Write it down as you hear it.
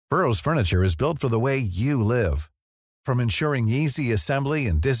Burrow's furniture is built for the way you live. From ensuring easy assembly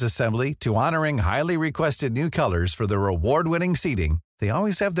and disassembly to honoring highly requested new colors for their award-winning seating, they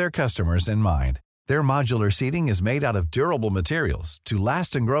always have their customers in mind. Their modular seating is made out of durable materials to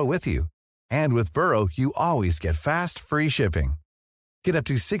last and grow with you. And with Burrow, you always get fast, free shipping. Get up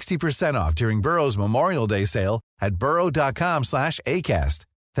to 60% off during Burrow's Memorial Day sale at burrow.com/ACAST.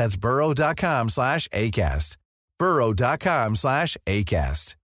 That's burrow.com/ACAST.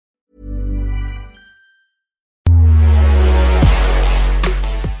 burrow.com/ACAST.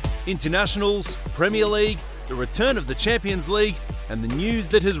 Internationals, Premier League, the return of the Champions League, and the news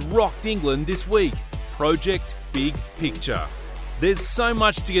that has rocked England this week. Project Big Picture. There's so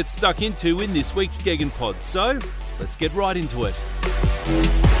much to get stuck into in this week's Gegenpod, so let's get right into it.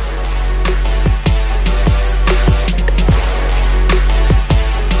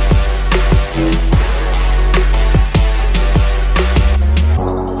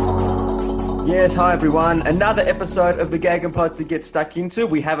 Yes, hi everyone. Another episode of the Gegenpod to get stuck into.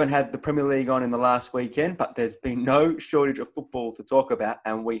 We haven't had the Premier League on in the last weekend, but there's been no shortage of football to talk about,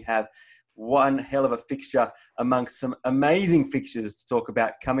 and we have one hell of a fixture amongst some amazing fixtures to talk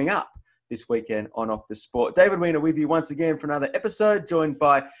about coming up this weekend on Optus Sport. David Weiner with you once again for another episode, joined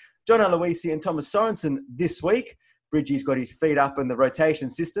by John Aloisi and Thomas Sorensen this week. Bridgie's got his feet up in the rotation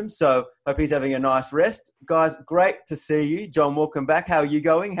system, so hope he's having a nice rest. Guys, great to see you. John, welcome back. How are you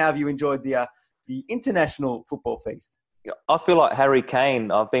going? How have you enjoyed the international football feast? I feel like Harry Kane.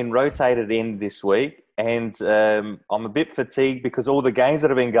 I've been rotated in this week, and I'm a bit fatigued because all the games that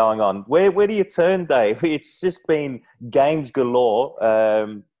have been going on. Where do you turn, Dave? It's just been games galore.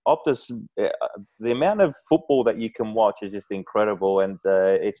 Optus, the amount of football that you can watch is just incredible, and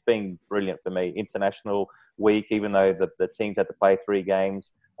it's been brilliant for me. International week, even though the teams had to play 3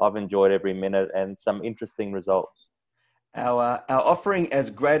 games, I've enjoyed every minute and some interesting results. Our offering, as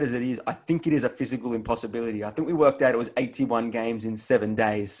great as it is, I think it is a physical impossibility. I think we worked out it was 81 games in 7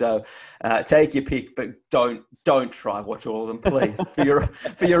 days. So take your pick, but don't try watch all of them, please, for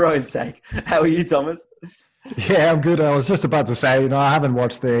your own sake. How are you, Thomas? Yeah, I'm good. I was just about to say, I haven't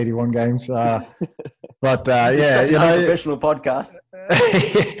watched the 81 games, but this is such an unprofessional podcast.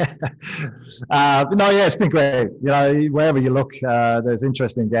 It's been great. Wherever you look, there's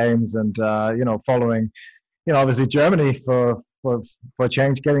interesting games, and following. Obviously Germany for a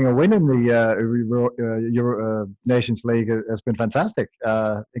change, getting a win in the Euro Nations League has been fantastic.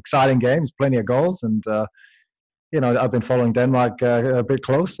 Exciting games, plenty of goals, and I've been following Denmark a bit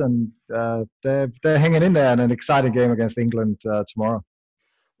close, and they're hanging in there. And an exciting game against England tomorrow.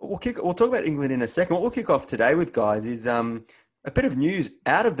 We'll talk about England in a second. What we'll kick off today with, guys, is a bit of news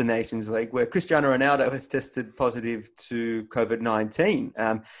out of the Nations League where Cristiano Ronaldo has tested positive to COVID-19.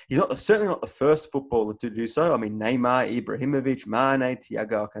 He's certainly not the first footballer to do so. I mean, Neymar, Ibrahimovic, Mane,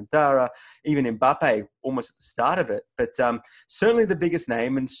 Thiago Alcantara, even Mbappe almost at the start of it. But certainly the biggest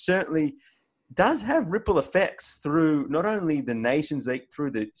name, and certainly does have ripple effects through not only the Nations League, through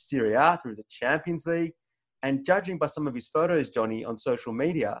the Serie A, through the Champions League, and judging by some of his photos, Johnny, on social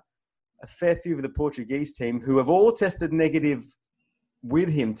media, a fair few of the Portuguese team who have all tested negative with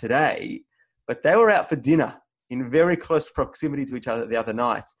him today, but they were out for dinner in very close proximity to each other the other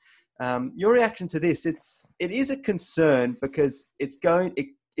night. Your reaction to this? It is a concern because it's going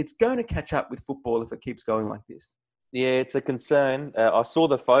to catch up with football if it keeps going like this. Yeah, it's a concern. I saw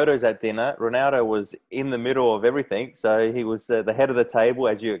the photos at dinner. Ronaldo was in the middle of everything, so he was the head of the table,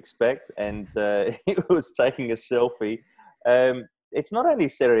 as you expect, and he was taking a selfie. It's not only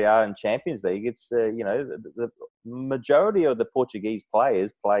Serie A and Champions League. It's, the majority of the Portuguese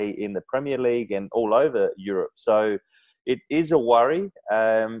players play in the Premier League and all over Europe. So it is a worry,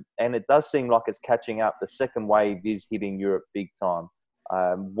 and it does seem like it's catching up. The second wave is hitting Europe big time.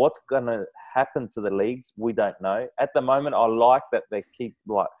 What's going to happen to the leagues, we don't know. At the moment, I like that they keep,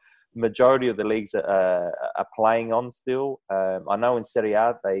 majority of the leagues are playing on still. I know in Serie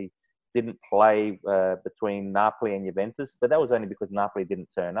A, they didn't play between Napoli and Juventus, but that was only because Napoli didn't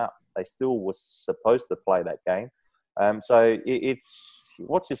turn up. They still was supposed to play that game. So it's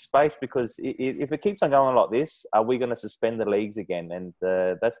watch your space, because if it keeps on going like this, are we going to suspend the leagues again? And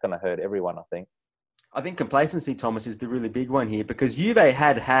that's going to hurt everyone, I think. I think complacency, Thomas, is the really big one here, because Juve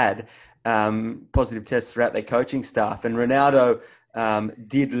had positive tests throughout their coaching staff, and Ronaldo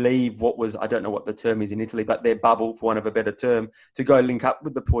did leave what was, I don't know what the term is in Italy, but their bubble, for want of a better term, to go link up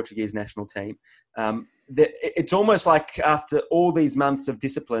with the Portuguese national team. It's almost like after all these months of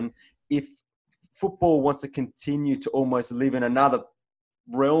discipline, if football wants to continue to almost live in another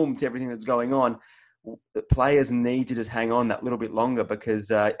realm to everything that's going on, the players need to just hang on that little bit longer,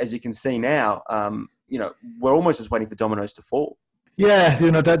 because as you can see now, we're almost just waiting for dominoes to fall. Yeah,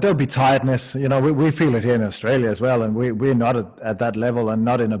 there'll be tiredness. We feel it here in Australia as well, and we're not at that level and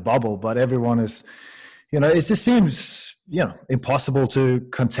not in a bubble, but everyone is, it just seems, impossible to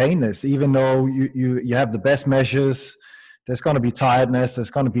contain this, even though you have the best measures. There's going to be tiredness. There's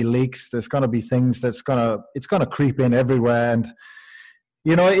going to be leaks. There's going to be things it's going to creep in everywhere. And,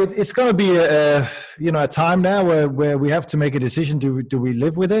 it's going to be a time now where we have to make a decision. Do we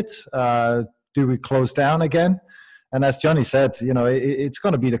live with it? Do we close down again? And as Johnny said, it's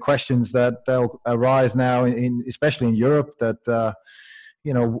going to be the questions that'll arise now, especially in Europe, that,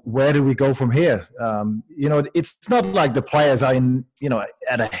 where do we go from here? It's not like the players are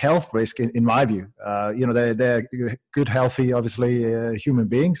at a health risk, in my view. They're good, healthy, obviously, human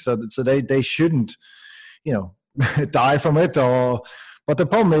beings. So they shouldn't, die from it. But the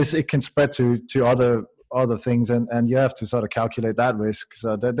problem is it can spread to other things, and you have to sort of calculate that risk.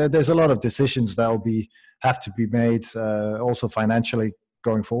 So there's a lot of decisions that will have to be made, also financially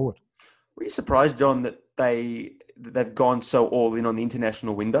going forward. Were you surprised, John, that they've gone so all in on the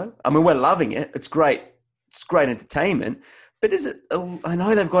international window? I mean, we're loving it. It's great. It's great entertainment. But I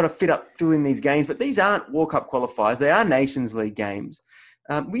know they've got to fill in these games, but these aren't World Cup qualifiers. They are Nations League games.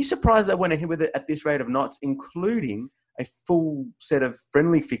 Were you surprised they went ahead with it at this rate of knots, including a full set of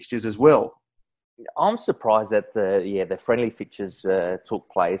friendly fixtures as well? I'm surprised that the friendly fixtures took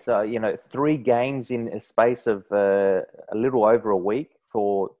place. 3 games in a space of a little over a week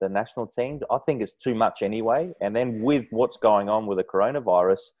for the national team. I think it's too much anyway. And then with what's going on with the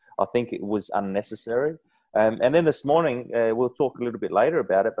coronavirus, I think it was unnecessary. And then this morning, we'll talk a little bit later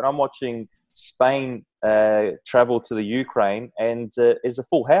about it, but I'm watching Spain travel to the Ukraine, and it's a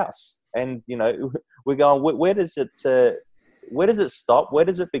full house. And, we're going, where does it stop? Where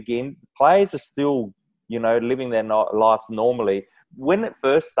does it begin? Players are still, living their lives normally. When it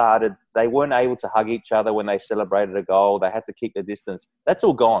first started, they weren't able to hug each other when they celebrated a goal. They had to keep their distance. That's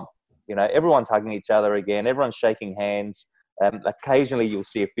all gone. Everyone's hugging each other again. Everyone's shaking hands. Occasionally you'll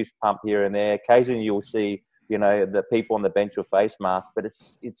see a fist pump here and there. Occasionally you'll see, the people on the bench with face masks. But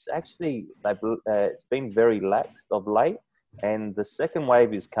it's actually, it's been very lax of late. And the second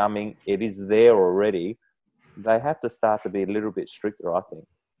wave is coming. It is there already. They have to start to be a little bit stricter, I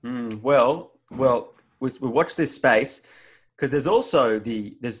think. Well, we watch this space, because there's also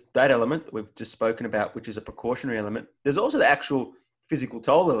there's that element that we've just spoken about, which is a precautionary element. There's also the actual physical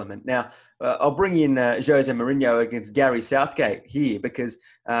toll element. Now, I'll bring in Jose Mourinho against Gary Southgate here, because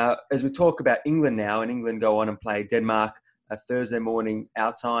as we talk about England now, and England go on and play Denmark Thursday morning,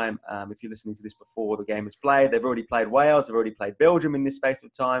 our time. If you're listening to this before the game is played, they've already played Wales, they've already played Belgium in this space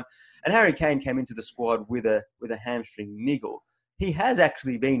of time. And Harry Kane came into the squad with a hamstring niggle. He has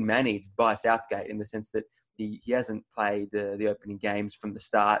actually been managed by Southgate in the sense that he hasn't played the opening games from the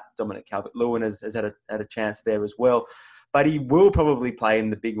start. Dominic Calvert-Lewin has had a chance there as well. But he will probably play in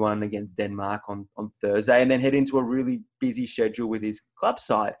the big one against Denmark on Thursday, and then head into a really busy schedule with his club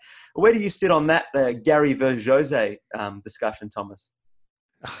side. Where do you sit on that Gary versus Jose discussion, Thomas?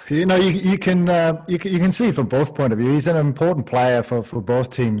 You can see from both point of view. He's an important player for both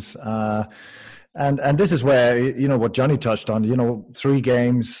teams. And this is where, what Johnny touched on, 3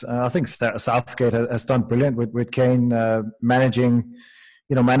 games. I think Southgate has done brilliant with Kane managing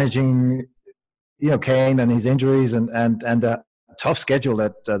Kane and his injuries and the tough schedule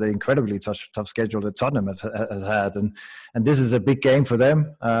the incredibly tough schedule that Tottenham has had. And this is a big game for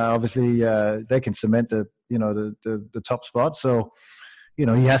them. Obviously, they can cement the top spot. So, he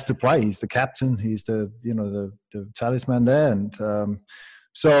has to play. He's the captain. He's the talisman there. And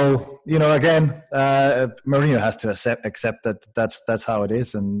again, Mourinho has to accept that that's how it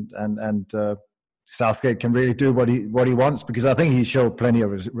is. And Southgate can really do what he wants, because I think he showed plenty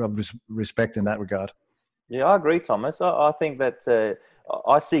of respect in that regard. Yeah, I agree, Thomas. I think that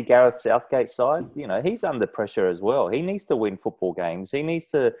I see Gareth Southgate's side. He's under pressure as well. He needs to win football games. He needs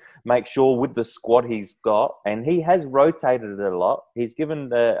to make sure with the squad he's got, and he has rotated it a lot. He's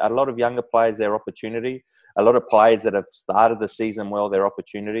given a lot of younger players their opportunity. A lot of players that have started the season well, their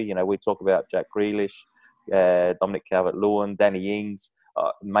opportunity. We talk about Jack Grealish, Dominic Calvert-Lewin, Danny Ings,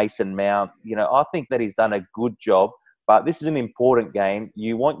 Mason Mount. I think that he's done a good job, but this is an important game.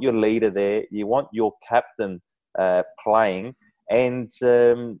 You want your leader there. You want your captain playing. And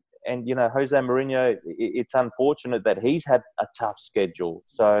Jose Mourinho, it's unfortunate that he's had a tough schedule.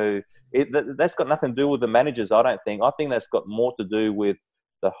 So that's got nothing to do with the managers, I don't think. I think that's got more to do with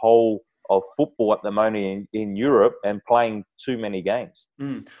the whole of football at the moment in Europe and playing too many games.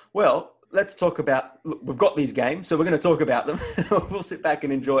 Well, let's talk about, we've got these games, so we're going to talk about them. We'll sit back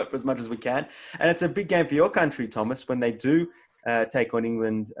and enjoy it for as much as we can. And it's a big game for your country, Thomas, when they do take on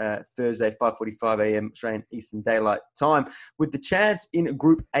England Thursday, 5:45 a.m. Australian Eastern Daylight Time, with the chance in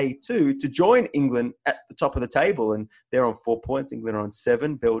Group A2 to join England at the top of the table. And they're on 4 points. England are on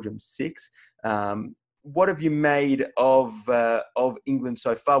 7, Belgium 6. What have you made of England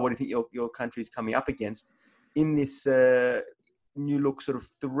so far? What do you think your country's coming up against in this new look sort of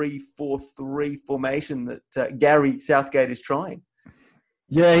 3-4-3 formation that Gary Southgate is trying?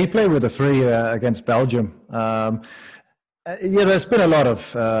 Yeah, he played with a 3 against Belgium. There's been a lot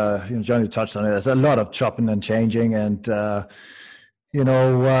of, Johnny touched on it. There's a lot of chopping and changing, and what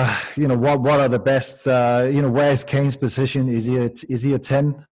are the best? Where's Kane's position? Is he a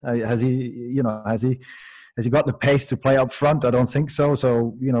 10? Has he got the pace to play up front? I don't think so.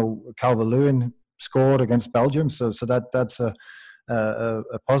 So Calvert-Lewin scored against Belgium, so that's a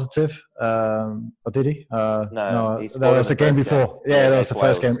positive. Or did he? No, that was the game before. Yeah, that was the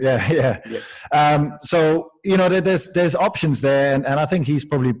first game. Yeah. So there's options there, and I think he's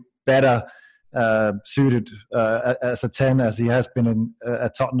probably better suited as a 10 as he has been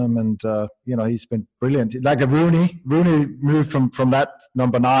at Tottenham, and he's been brilliant. Like a Rooney moved from that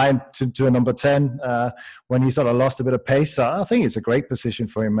number 9 to a number 10 when he sort of lost a bit of pace. So I think it's a great position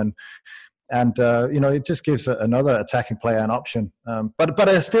for him, and it just gives another attacking player an option. But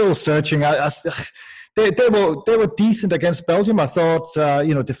they're still searching. They were decent against Belgium. I thought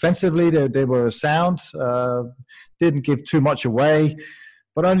defensively they were sound. Didn't give too much away.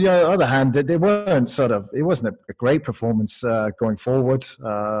 But on the other hand, they weren't it wasn't a great performance going forward.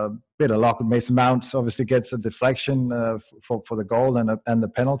 Bit of luck with Mason Mount. Obviously gets a deflection for the goal and the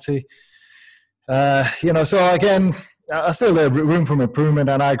penalty. So again, I still have room for improvement,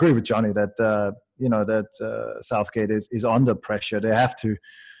 and I agree with Johnny that Southgate is under pressure. They have to,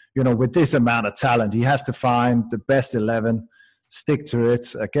 with this amount of talent, he has to find the best 11, stick to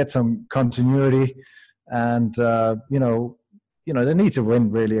it, get some continuity, and they need to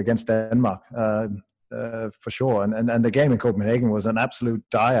win really against Denmark for sure. And the game in Copenhagen was an absolute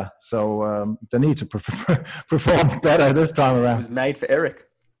dire, so they need to perform better this time around. It was made for Eric.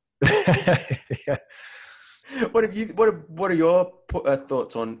 Yeah. What are your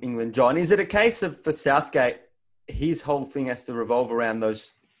thoughts on England, John? Is it a case of, for Southgate, his whole thing has to revolve around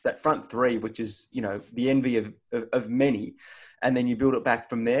that front 3, which is the envy of many, and then you build it back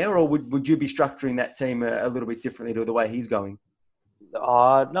from there, or would you be structuring that team a little bit differently to the way he's going? No,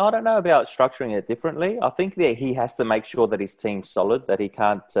 I don't know about structuring it differently. I think that he has to make sure that his team's solid, that he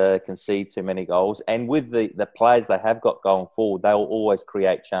can't concede too many goals. And with the players they have got going forward, they'll always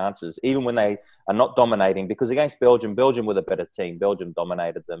create chances, even when they are not dominating. Because against Belgium were the better team. Belgium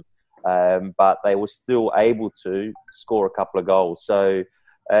dominated them. But they were still able to score a couple of goals. So,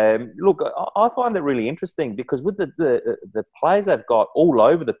 look, I find it really interesting because with the players they've got all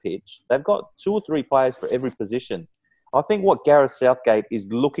over the pitch, they've got 2 or 3 players for every position. I think what Gareth Southgate is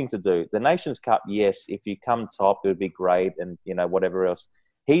looking to do, the Nations Cup, yes, if you come top, it would be great, and whatever else.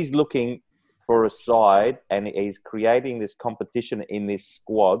 He's looking for a side, and he's creating this competition in this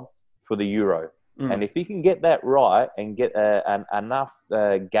squad for the Euro. And if he can get that right and get enough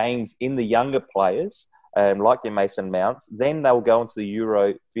games in the younger players, like your Mason Mounts, then they'll go into the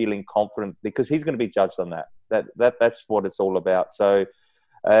Euro feeling confident because he's going to be judged on that. That's what it's all about. So.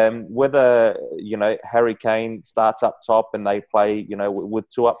 Whether Harry Kane starts up top and they play with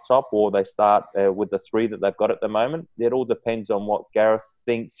 2 up top, or they start with the 3 that they've got at the moment, it all depends on what Gareth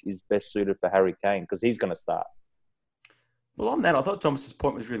thinks is best suited for Harry Kane, because he's going to start. Well, on that, I thought Thomas's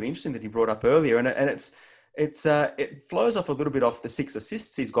point was really interesting that he brought up earlier, and it flows off a little bit off the 6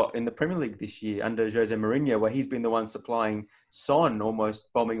 assists he's got in the Premier League this year under Jose Mourinho, where he's been the one supplying Son,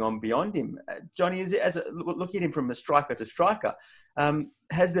 almost bombing on beyond him. Johnny, looking at him from a striker to striker,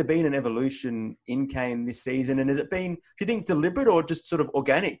 has there been an evolution in Kane this season? And has it been, do you think, deliberate or just sort of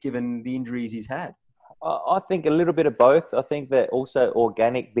organic given the injuries he's had? I think a little bit of both. I think that also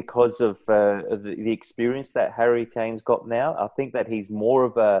organic because of the experience that Harry Kane's got now. I think that he's more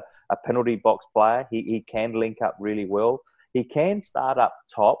of a penalty box player. He can link up really well. He can start up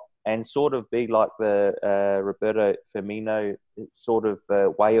top and sort of be like the Roberto Firmino sort of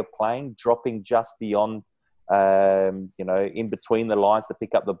way of playing, dropping just beyond, in between the lines to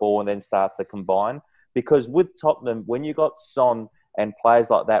pick up the ball and then start to combine. Because with Tottenham, when you got Son and players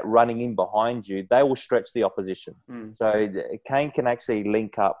like that running in behind you, they will stretch the opposition. So Kane can actually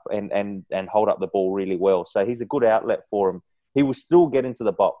link up and hold up the ball really well. So he's a good outlet for him. He will still get into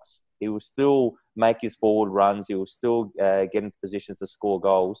the box. He will still make his forward runs. He will still get into positions to score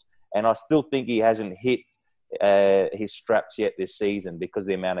goals. And I still think he hasn't hit his straps yet this season because of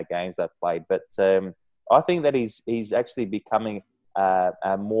the amount of games they've played. But I think that he's actually becoming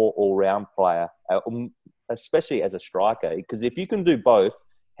a more all-round player. especially as a striker. Because if you can do both,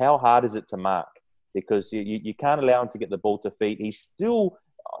 how hard is it to mark? Because you can't allow him to get the ball to feet. He's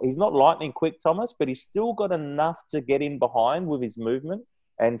not lightning quick, Thomas, but he's still got enough to get in behind with his movement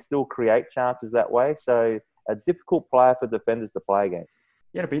and still create chances that way. So a difficult player for defenders to play against.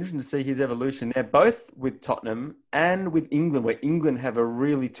 Yeah, it'll be interesting to see his evolution there, both with Tottenham and with England, where England have a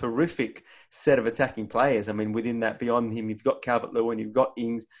really terrific set of attacking players. I mean, within that, beyond him, you've got Calvert-Lewin, you've got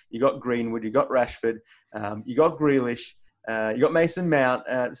Ings, you've got Greenwood, you've got Rashford, you've got Grealish, you've got Mason Mount.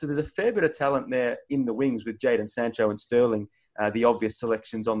 So there's a fair bit of talent there in the wings with Jadon Sancho and Sterling, the obvious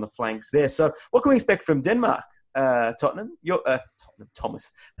selections on the flanks there. So what can we expect from Denmark, Tottenham?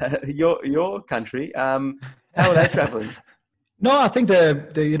 Thomas, your country. How are they travelling? No, I think they're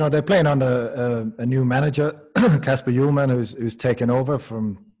playing under a new manager, Kasper Hjulmand, who's taken over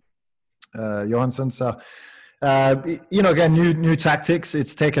from Johansson. So again, new tactics.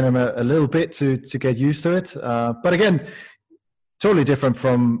 It's taken him a little bit to get used to it. But again, totally different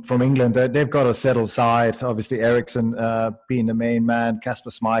from England. They've got a settled side. Obviously, Eriksen being the main man, Kasper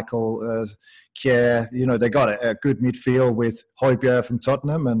Schmeichel, Kjær. They got a good midfield with Højbjerg from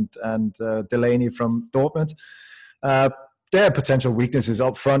Tottenham and Delaney from Dortmund. Their potential weaknesses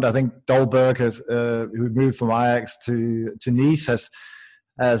up front. I think Dolberg who moved from Ajax to Nice,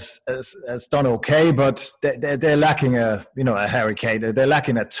 has done okay, but they're lacking a Harry Kane. They're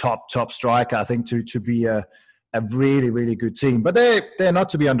lacking a top striker, I think, to be a really, really good team. But they're not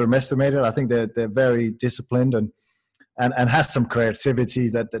to be underestimated. I think they're very disciplined and has some creativity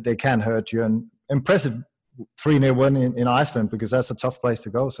that they can hurt you. And impressive 3-0 win in Iceland, because that's a tough place to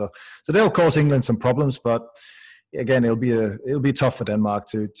go. So they'll cause England some problems, but again, it'll be tough for Denmark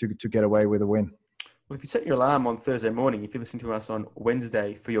to get away with a win. Well, if you set your alarm on Thursday morning, if you listen to us on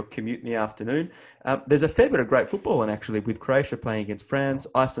Wednesday for your commute in the afternoon, there's a fair bit of great football on, actually, with Croatia playing against France,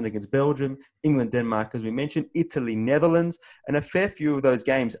 Iceland against Belgium, England, Denmark, as we mentioned, Italy, Netherlands, and a fair few of those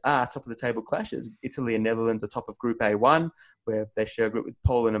games are top-of-the-table clashes. Italy and Netherlands are top of Group A1, where they share a group with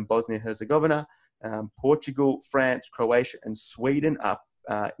Poland and Bosnia-Herzegovina. Portugal, France, Croatia, and Sweden are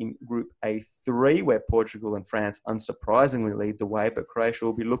in Group A3, where Portugal and France unsurprisingly lead the way, but Croatia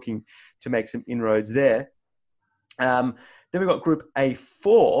will be looking to make some inroads there. Then we've got Group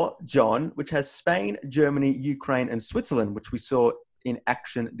A4, John, which has Spain, Germany, Ukraine, and Switzerland, which we saw in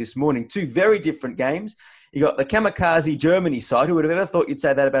action this morning. Two very different games. You got the kamikaze Germany side. Who would have ever thought you'd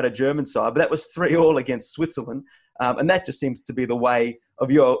say that about a German side? But that was 3-3 against Switzerland. And that just seems to be the way of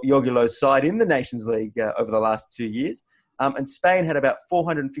Jogi Löw's side in the Nations League over the last 2 years. And Spain had about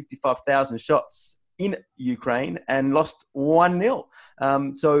 455,000 shots in Ukraine and lost 1-0.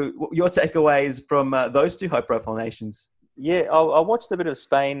 So your takeaways from those two high-profile nations? Yeah, I watched a bit of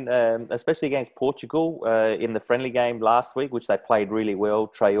Spain, especially against Portugal in the friendly game last week, which they played really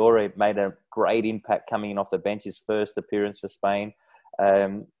well. Traore made a great impact coming in off the bench, his first appearance for Spain.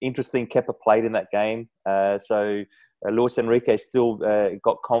 Interesting, Kepa played in that game. So Luis Enrique still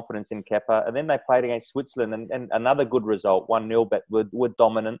got confidence in Kepa. And then they played against Switzerland and another good result, 1-0, but were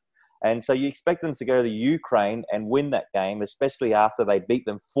dominant. And so you expect them to go to Ukraine and win that game, especially after they beat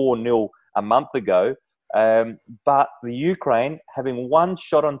them 4-0 a month ago. But the Ukraine, having one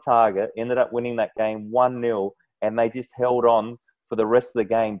shot on target, ended up winning that game 1-0, and they just held on for the rest of the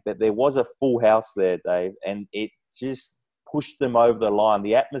game. But there was a full house there, Dave, and it just pushed them over the line.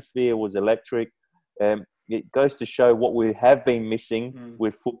 The atmosphere was electric. It goes to show what we have been missing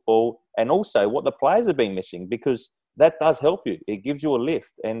with football, and also what the players have been missing, because that does help you. It gives you a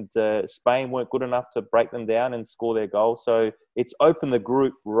lift, and Spain weren't good enough to break them down and score their goal. So it's opened the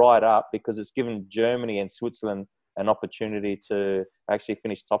group right up, because it's given Germany and Switzerland an opportunity to actually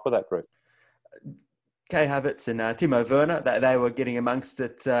finish top of that group. Kai Havertz and Timo Werner, they were getting amongst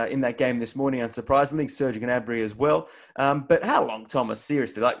it in that game this morning, unsurprisingly. Serge Gnabry as well. But how long, Thomas?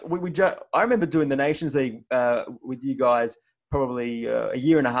 Seriously, I remember doing the Nations League with you guys probably a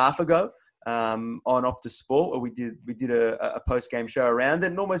year and a half ago on Optus Sport, where we did a post-game show around it,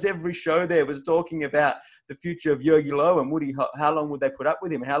 and almost every show there was talking about the future of Jogi Löw and would he, how long would they put up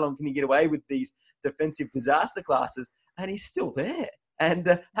with him, and how long can he get away with these defensive disaster classes? And he's still there.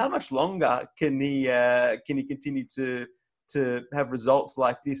 And how much longer can he continue to have results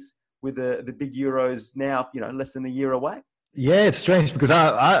like this with the big Euros now, less than a year away? Yeah, it's strange, because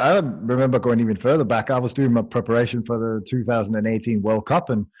I remember going even further back. I was doing my preparation for the 2018 World Cup,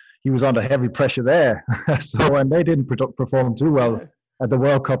 and he was under heavy pressure there. And they didn't perform too well at the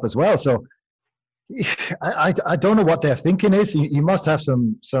World Cup as well. So I don't know what their thinking is. You must have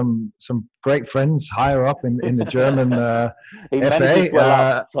some great friends higher up in the German FA.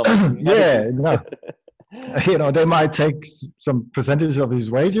 They might take some percentage of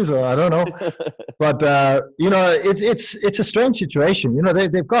his wages, or I don't know. But it's a strange situation.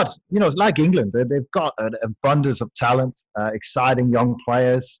 They've got, it's like England. They've got an abundance of talent, exciting young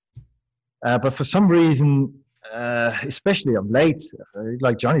players. But for some reason, especially of late,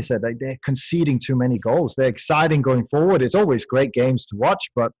 like Johnny said, they're conceding too many goals. They're exciting going forward. It's always great games to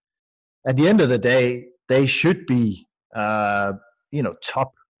watch, but at the end of the day, they should be,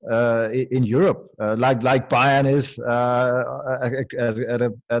 top in Europe, like Bayern is at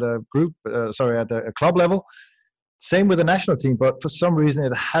a club level. Same with the national team, but for some reason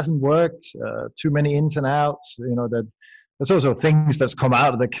it hasn't worked. Too many ins and outs. There's also things that's come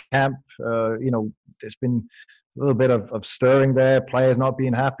out of the camp. There's been a little bit of stirring there, players not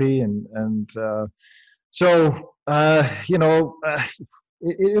being happy, it'll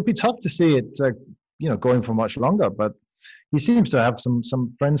be tough to see it, going for much longer. But he seems to have some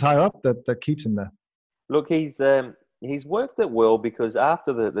friends higher up that keeps him there. Look, he's worked it well, because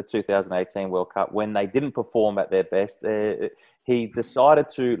after the 2018 World Cup, when they didn't perform at their best, he decided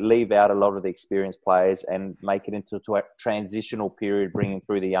to leave out a lot of the experienced players and make it into a transitional period, bringing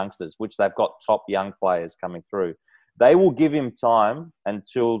through the youngsters, which they've got top young players coming through. They will give him time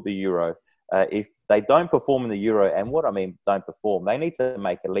until the Euro. If they don't perform in the Euro, and what I mean don't perform, they need to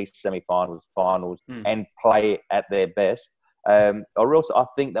make at least semi-finals, finals, and play at their best. Or else I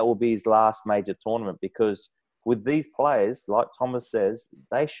think that will be his last major tournament, because with these players, like Thomas says,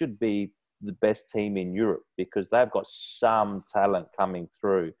 they should be the best team in Europe, because they've got some talent coming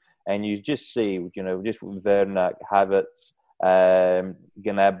through. And you just see, just with Werner, Havertz,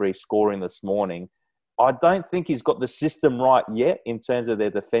 Gnabry scoring this morning. I don't think he's got the system right yet in terms of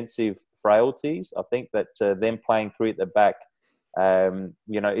their defensive frailties. I think that them playing three at the back,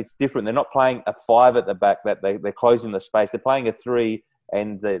 it's different. They're not playing a five at the back, that they're closing the space. They're playing a three,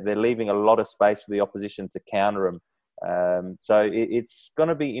 and they're leaving a lot of space for the opposition to counter them. So it's going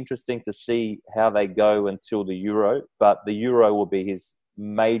to be interesting to see how they go until the Euro. But the Euro will be his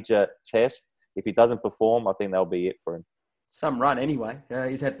major test. If he doesn't perform, I think that'll be it for him. Some run anyway.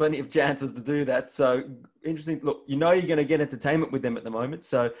 He's had plenty of chances to do that. So interesting. Look, you're going to get entertainment with them at the moment.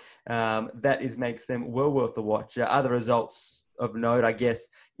 So that makes them well worth the watch. Other results of note, I guess,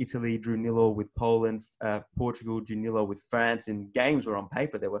 Italy drew 0-0 with Poland. Portugal drew 0-0 with France. In games where on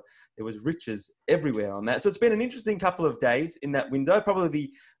paper there was riches everywhere on that. So it's been an interesting couple of days in that window. Probably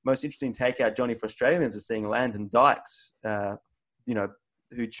the most interesting takeout, Johnny, for Australians is seeing Landon Dykes,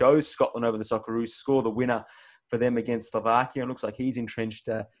 who chose Scotland over the Socceroos, score the winner for them against Slovakia. It looks like he's entrenched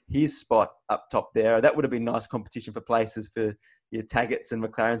his spot up top there. That would have been nice competition for places for your Taggarts and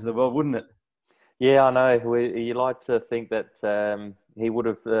McLarens of the world, wouldn't it? Yeah, I know. You like to think that he would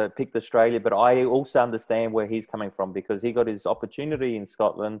have picked Australia, but I also understand where he's coming from, because he got his opportunity in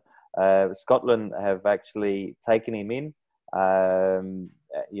Scotland. Scotland have actually taken him in,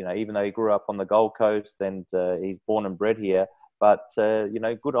 even though he grew up on the Gold Coast and he's born and bred here. But,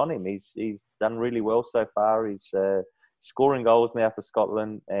 good on him. He's done really well so far. He's scoring goals now for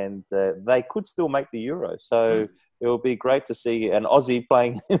Scotland, and they could still make the Euro. So it will be great to see an Aussie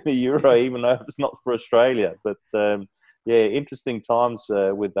playing in the Euro, even though it's not for Australia. But, interesting times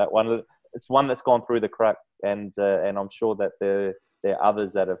with that one. It's one that's gone through the crack, and I'm sure that there are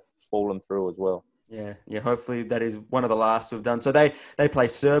others that have fallen through as well. Yeah. Hopefully that is one of the last who have done. So they play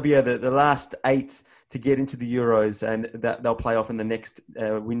Serbia, the last 8 to get into the Euros, and that they'll play off in the next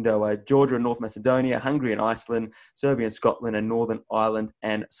window. Georgia and North Macedonia, Hungary and Iceland, Serbia and Scotland, and Northern Ireland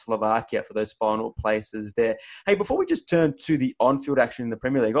and Slovakia for those final places there. Hey, before we just turn to the on-field action in the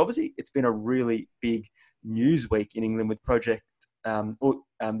Premier League, obviously it's been a really big news week in England with the project,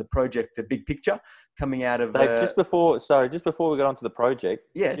 The Big Picture, coming out of... Dave, just before we get on to the project,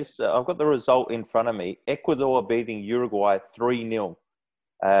 yes, I've got the result in front of me. Ecuador beating Uruguay 3-0.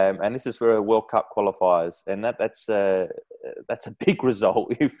 And this is for World Cup qualifiers. And that's a big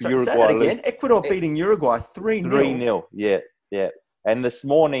result. If Uruguay say that again. Ecuador beating Uruguay 3-0. 3-0, yeah. And this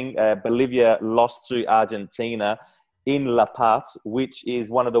morning, Bolivia lost to Argentina in La Paz, which is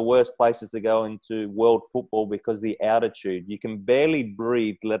one of the worst places to go into world football because the altitude. You can barely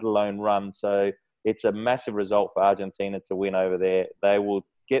breathe, let alone run. So it's a massive result for Argentina to win over there. They will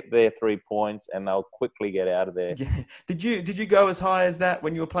get their 3 points and they'll quickly get out of there. Yeah. Did you go as high as that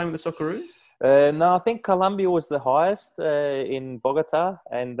when you were playing with the Socceroos? No, I think Colombia was the highest in Bogota,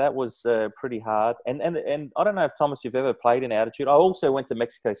 and that was pretty hard. And I don't know if, Thomas, you've ever played in altitude. I also went to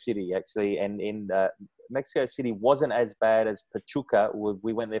Mexico City, actually, and in Mexico City wasn't as bad as Pachuca.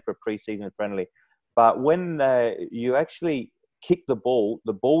 We went there for a pre-season friendly. But when you actually kick the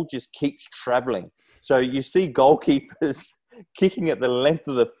ball just keeps traveling. So you see goalkeepers kicking at the length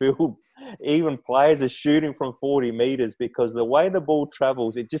of the field. Even players are shooting from 40 metres because the way the ball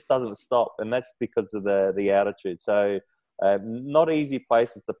travels, it just doesn't stop. And that's because of the altitude. So not easy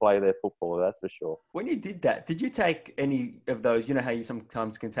places to play their football, that's for sure. When you did that, did you take any of those, you know how you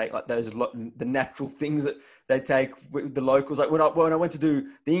sometimes can take like those, the natural things that they take with the locals? Like when I went to do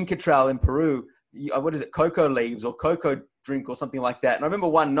the Inca Trail in Peru, what is it, cocoa leaves or cocoa drink or something like that. And I remember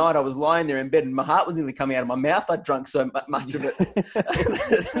one night I was lying there in bed and my heart was nearly coming out of my mouth. I'd drunk so much of it.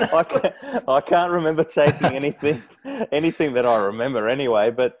 I can't remember taking anything that I remember anyway.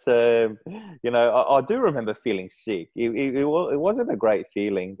 But, I do remember feeling sick. It wasn't a great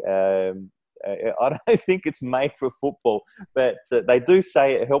feeling. I don't think it's made for football, but they do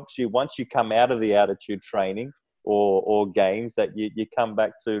say it helps you once you come out of the altitude training or games, that you come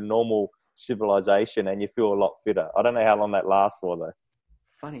back to normal civilization and you feel a lot fitter. I don't know how long that lasts for though.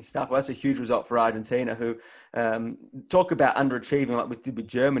 Funny stuff. Well, that's a huge result for Argentina, who talk about underachieving like we did with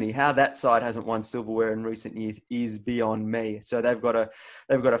Germany. How that side hasn't won silverware in recent years is beyond me. So they've got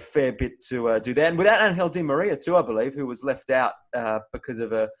a fair bit to do that, and without Angel Di Maria too, I believe, who was left out because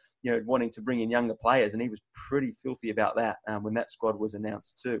of wanting to bring in younger players, and he was pretty filthy about that when that squad was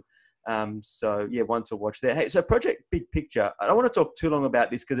announced too. One to watch there. Hey, so Project Big Picture, I don't want to talk too long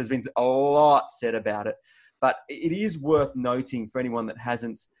about this because there's been a lot said about it, but it is worth noting for anyone that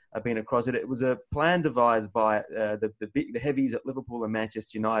hasn't been across it. It was a plan devised by the heavies at Liverpool and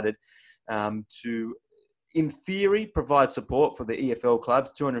Manchester United to, in theory, provide support for the EFL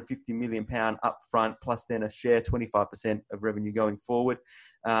clubs, £250 million up front, plus then a share, 25% of revenue going forward.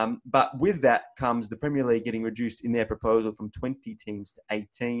 But with that comes the Premier League getting reduced in their proposal from 20 teams to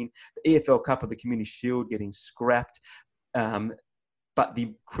 18. The EFL Cup of the Community Shield getting scrapped. But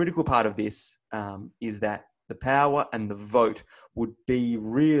the critical part of this is that the power and the vote would be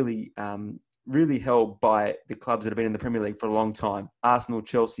really held by the clubs that have been in the Premier League for a long time. Arsenal,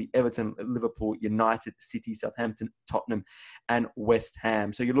 Chelsea, Everton, Liverpool, United, City, Southampton, Tottenham, and West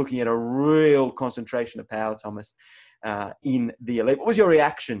Ham. So you're looking at a real concentration of power, Thomas, in the elite. What was your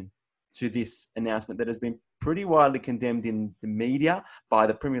reaction to this announcement that has been pretty widely condemned in the media, by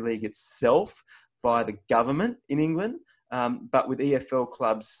the Premier League itself, by the government in England, but with EFL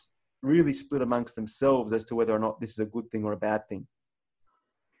clubs really split amongst themselves as to whether or not this is a good thing or a bad thing?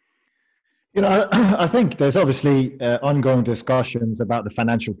 I think there's obviously ongoing discussions about the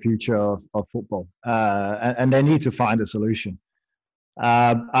financial future of football, and they need to find a solution.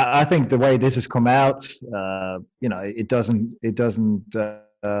 I think the way this has come out, it doesn't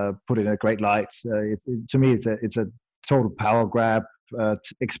put it in a great light. To me, it's a total power grab,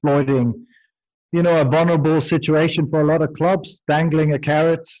 exploiting, a vulnerable situation for a lot of clubs, dangling a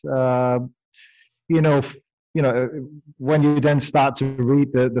carrot. When you then start to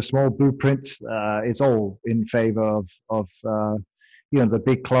read the small blueprint, it's all in favor of the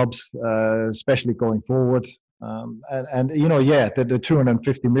big clubs, especially going forward. The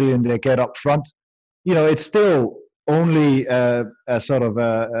 250 million they get up front, it's still only a sort of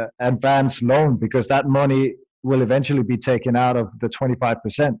a advanced loan, because that money will eventually be taken out of the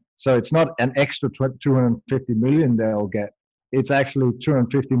 25%. So it's not an extra 250 million they'll get. It's actually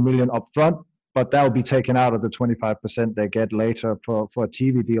 250 million up front, but that will be taken out of the 25% they get later for a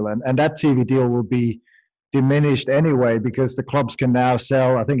TV deal. And that TV deal will be diminished anyway, because the clubs can now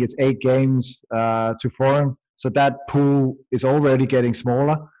sell, I think it's 8 games to foreign. So that pool is already getting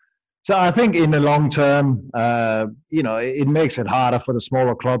smaller. So I think in the long term, it makes it harder for the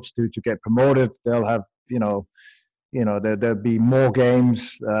smaller clubs to get promoted. They'll have, there'll be more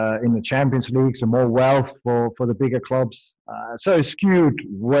games in the Champions League, so more wealth for the bigger clubs. So it's skewed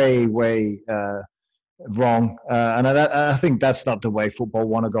way wrong. And I think that's not the way football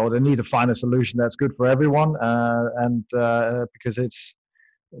want to go. They need to find a solution that's good for everyone. Because it's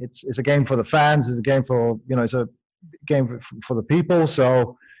a game for the fans, it's a game for, it's a game for the people.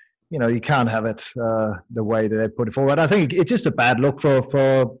 So, you can't have it the way that they put it forward. I think it's just a bad look for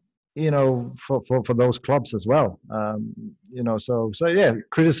those clubs as well.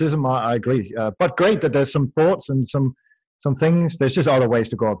 Criticism, I agree. But great that there's some thoughts and some things. There's just other ways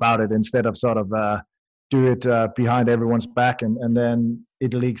to go about it, instead of sort of do it behind everyone's back and then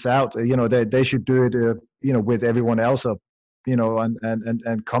it leaks out. They should do it, with everyone else,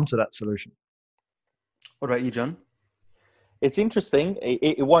 and come to that solution. What about you, John? It's interesting.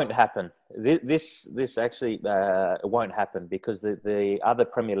 It won't happen. This actually won't happen, because the other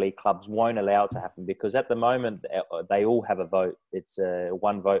Premier League clubs won't allow it to happen, because at the moment they all have a vote. It's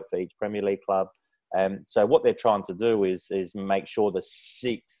one vote for each Premier League club. So what they're trying to do is make sure the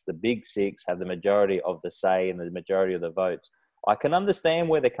big six have the majority of the say and the majority of the votes. I can understand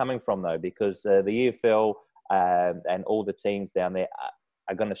where they're coming from though, because the EFL and all the teams down there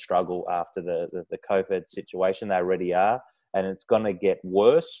are going to struggle after the COVID situation. They already are, and it's going to get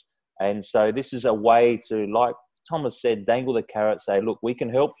worse. And so this is a way to, like Thomas said, dangle the carrot, say, look, we can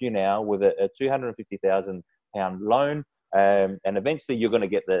help you now with a £250,000 loan, and eventually you're going to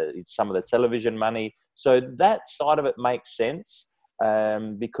get some of the television money. So that side of it makes sense,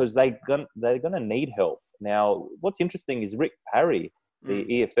 because they're going to need help. Now, what's interesting is Rick Parry, the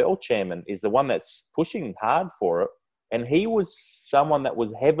EFL chairman, is the one that's pushing hard for it. And he was someone that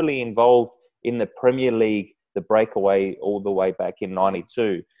was heavily involved in the Premier League, the breakaway all the way back in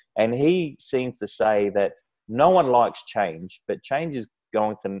 92. And he seems to say that no one likes change, but change is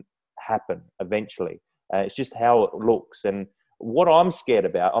going to happen eventually. It's just how it looks. And what I'm scared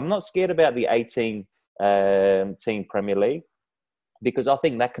about, I'm not scared about the 18-team Premier League, because I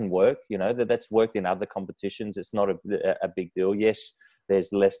think that can work. You know, that's worked in other competitions. It's not a big deal. Yes,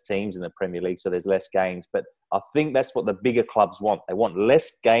 there's less teams in the Premier League, so there's less games. But I think that's what the bigger clubs want. They want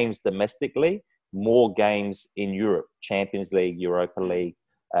less games domestically, more games in Europe, Champions League, Europa League,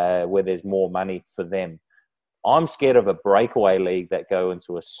 where there's more money for them. I'm scared of a breakaway league that go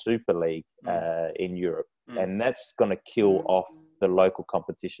into a Super League in Europe, and that's going to kill off the local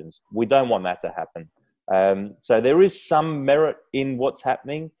competitions. We don't want that to happen. So there is some merit in what's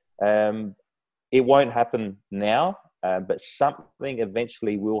happening. It won't happen now, but something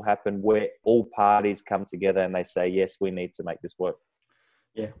eventually will happen where all parties come together and they say, yes, we need to make this work.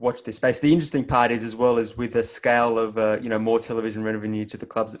 Yeah, watch this space. The interesting part is, as well as with the scale of, more television revenue to the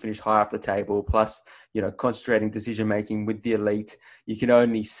clubs that finish higher up the table, plus, concentrating decision-making with the elite, you can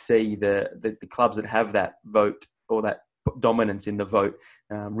only see the clubs that have that vote or that dominance in the vote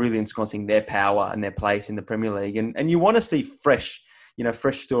really ensconcing their power and their place in the Premier League. And you want to see fresh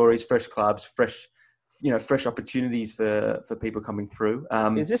stories, fresh clubs, fresh opportunities for people coming through.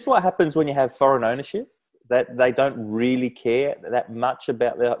 Is this what happens when you have foreign ownership? That they don't really care that much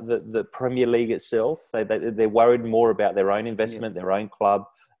about the Premier League itself. They're worried more about their own investment, their own club,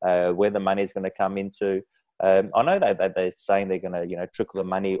 where the money is going to come into. I know they're saying they're going to trickle the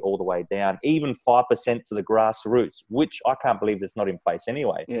money all the way down, even 5% to the grassroots, which I can't believe that's not in place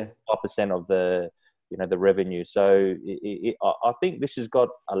anyway. 5% of the revenue. So I think this has got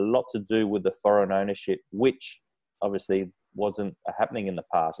a lot to do with the foreign ownership, which obviously wasn't happening in the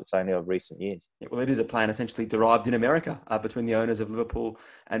past. It's only of recent years. Yeah, well, it is a plan essentially derived in America between the owners of Liverpool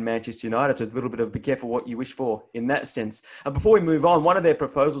and Manchester United. So it's a little bit of be careful what you wish for in that sense. Before we move on, one of their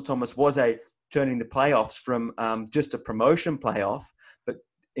proposals, Thomas, was turning the playoffs from just a promotion playoff, but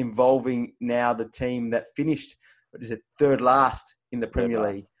involving now the team that finished, third last in the Premier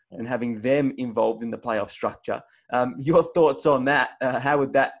League, and having them involved in the playoff structure. Your thoughts on that? How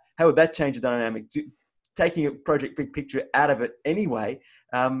would that change the dynamic? Taking a project big picture out of it anyway,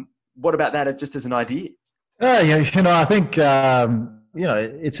 what about that just as an idea? I think,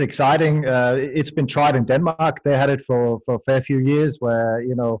 it's exciting. It's been tried in Denmark. They had it for a fair few years where,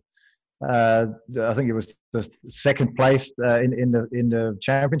 I think it was the second place in the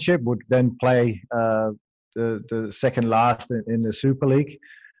championship would then play the second last in the Super League.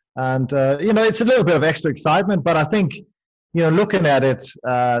 And, it's a little bit of extra excitement, but I think, looking at it,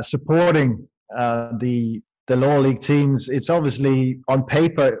 supporting the lower league teams, it's obviously on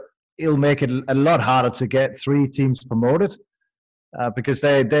paper it'll make it a lot harder to get 3 teams promoted because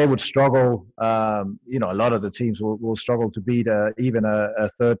they would struggle. A lot of the teams will struggle to beat even a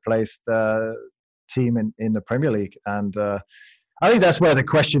third place team in the Premier League. And I think that's where the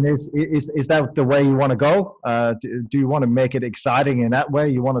question is that the way you want to go? Do you want to make it exciting in that way?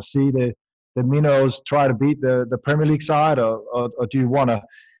 You want to see the minnows try to beat the Premier League side, or do you want to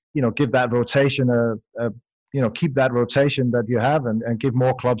give that rotation keep that rotation that you have and give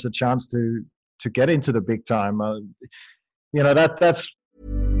more clubs a chance to get into the big time. That's.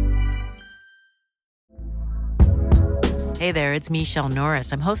 Hey there, it's Michelle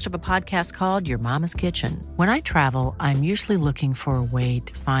Norris. I'm host of a podcast called Your Mama's Kitchen. When I travel, I'm usually looking for a way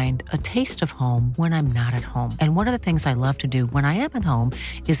to find a taste of home when I'm not at home. And one of the things I love to do when I am at home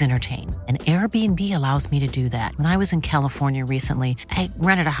is entertain. And Airbnb allows me to do that. When I was in California recently, I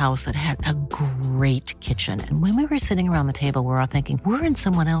rented a house that had a great kitchen. And when we were sitting around the table, we were all thinking, we're in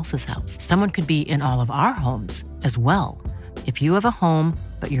someone else's house. Someone could be in all of our homes as well. If you have a home,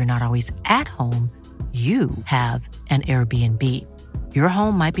 but you're not always at home, you have an Airbnb. Your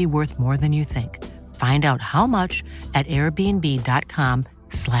home might be worth more than you think. Find out how much at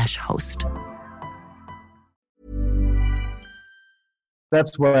airbnb.com/host.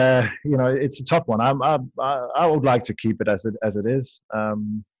 That's where, it's a tough one. I would like to keep it as it is.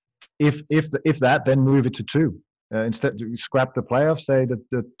 If that, then move it to 2. Instead, scrap the playoffs, say that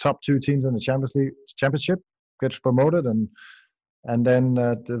the top 2 teams in the Championship gets promoted, and then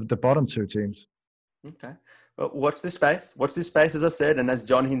the bottom two teams. Okay. Well, watch this space. Watch this space, as I said, and as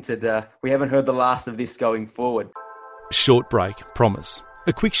John hinted, we haven't heard the last of this going forward. Short break, promise.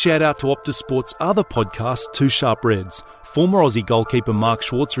 A quick shout out to Optus Sport's other podcast, Two Sharp Reds. Former Aussie goalkeeper Mark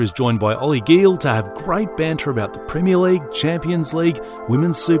Schwarzer is joined by Ollie Gill to have great banter about the Premier League, Champions League,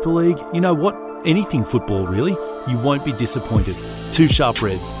 Women's Super League. You know what? Anything football, really. You won't be disappointed. Two Sharp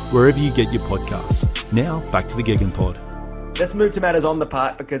Reds, wherever you get your podcasts. Now, back to the Gegan Pod. Let's move to matters on the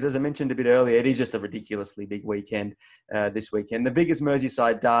park because, as I mentioned a bit earlier, it is just a ridiculously big weekend this weekend. The biggest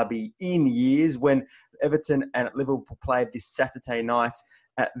Merseyside Derby in years, when Everton and Liverpool played this Saturday night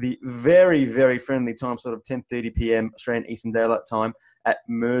at the very, very friendly time, sort of 10:30 p.m. Australian Eastern Daylight Time at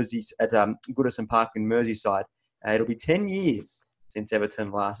Goodison Park in Merseyside. It'll be 10 years since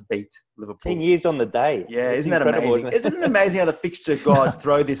Everton last beat Liverpool. 10 years on the day. Yeah, isn't that amazing? Isn't it amazing how the fixture gods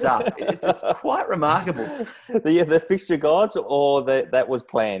throw this up? It's quite remarkable. The fixture gods, or that was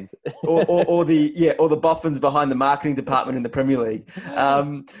planned, or the boffins behind the marketing department in the Premier League.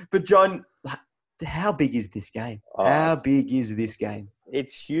 But John, how big is this game? How big is this game?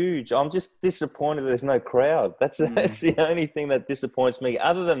 It's huge. I'm just disappointed there's no crowd. That's the only thing that disappoints me.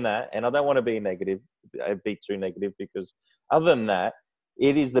 Other than that, and I don't want to be too negative, because other than that,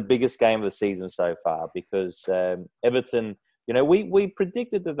 it is the biggest game of the season so far, because Everton, we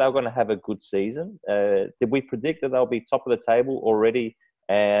predicted that they were going to have a good season. Did we predict that they'll be top of the table already?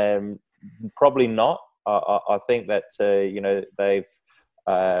 Probably not. I think that,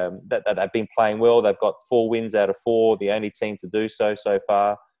 they've been playing well. They've got 4 wins out of 4, the only team to do so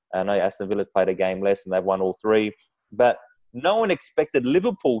far. I know Aston Villa's played a game less and they've won all 3. But no one expected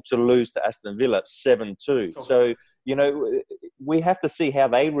Liverpool to lose to Aston Villa 7-2. Oh. So, we have to see how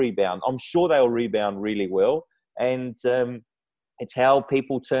they rebound. I'm sure they'll rebound really well. And it's how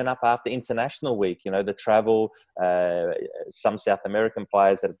people turn up after international week. The travel, some South American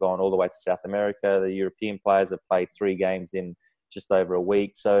players that have gone all the way to South America. The European players have played 3 games in just over a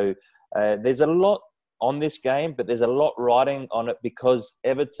week. So there's a lot on this game, but there's a lot riding on it because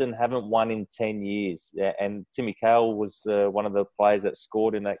Everton haven't won in 10 years. And Timmy Cahill was one of the players that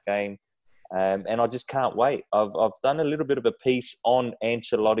scored in that game. And I just can't wait. I've done a little bit of a piece on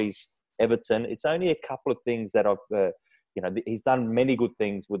Ancelotti's Everton. It's only a couple of things that he's done many good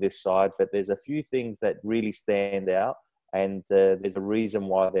things with this side, but there's a few things that really stand out. And there's a reason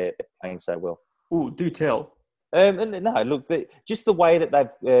why they're playing so well. Ooh, do tell. No, look, just the way that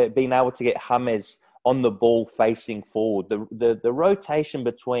they've been able to get James on the ball facing forward, the rotation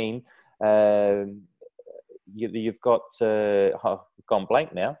between you've got I've gone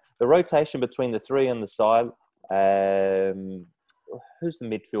blank now. The rotation between the 3 on the side. Who's the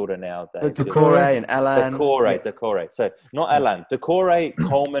midfielder now? Decore and Alan. Decore. So not Alan. Decore,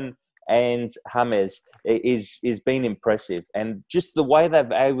 Coleman, and James is been impressive, and just the way they've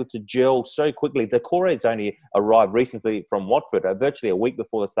been able to gel so quickly. Decore has only arrived recently from Watford, virtually a week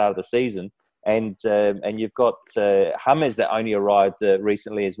before the start of the season, and you've got James that only arrived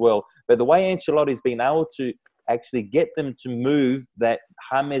recently as well. But the way Ancelotti's been able to actually get them to move, that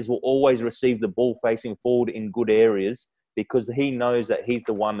James will always receive the ball facing forward in good areas, because he knows that he's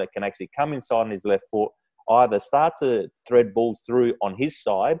the one that can actually come inside on his left foot, either start to thread balls through on his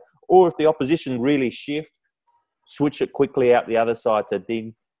side, or if the opposition really shift, switch it quickly out the other side to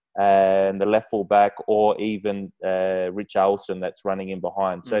Dig and the left full back, or even Richarlison that's running in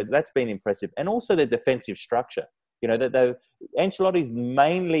behind. So that's been impressive. And also the defensive structure. Ancelotti's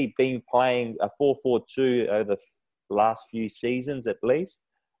mainly been playing a 4-4-2 over the last few seasons at least.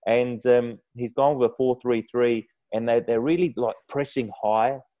 And he's gone with a 4-3-3, and they're really like pressing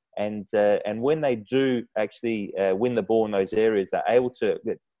high. And when they do actually win the ball in those areas, they're able to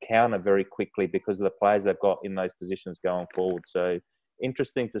counter very quickly because of the players they've got in those positions going forward. So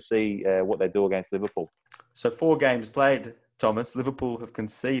interesting to see what they do against Liverpool. So 4 games played, Thomas. Liverpool have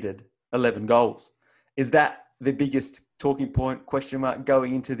conceded 11 goals. Is that the biggest talking point, question mark,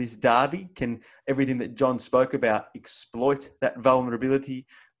 going into this derby? Can everything that John spoke about exploit that vulnerability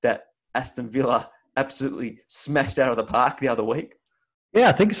that Aston Villa absolutely smashed out of the park the other week? Yeah,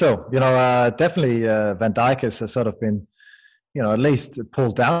 I think so. Definitely Van Dijk has sort of been, at least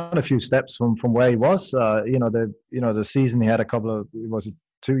pulled down a few steps from where he was. The season he had a couple of, was it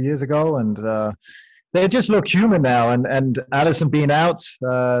 2 years ago? And they just look human now. And Alisson being out,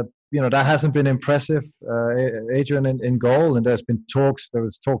 that hasn't been impressive. Adrian in goal, and there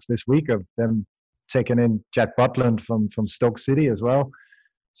was talks this week of them taking in Jack Butland from Stoke City as well.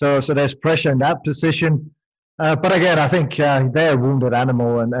 So there's pressure in that position. But again, I think they're a wounded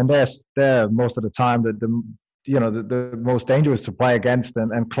animal, and they're most of the time the most dangerous to play against,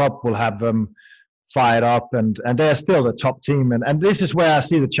 and Klopp will have them fired up, and they're still the top team. And this is where I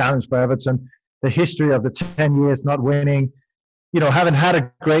see the challenge for Everton. The history of the 10 years not winning, haven't had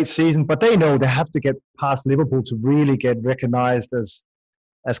a great season, but they know they have to get past Liverpool to really get recognised as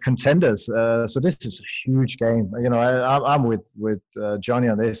contenders. So this is a huge game. I'm with Johnny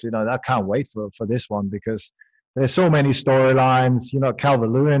on this. I can't wait for this one because there's so many storylines.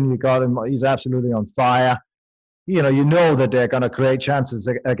 Calvert-Lewin, you got him. He's absolutely on fire. You know that they're going to create chances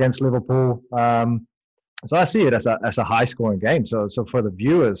against Liverpool. So I see it as a high-scoring game. So for the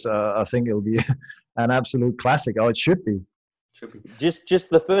viewers, I think it'll be an absolute classic. Oh, it should be. Just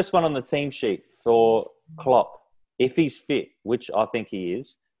the first one on the team sheet for Klopp, if he's fit, which I think he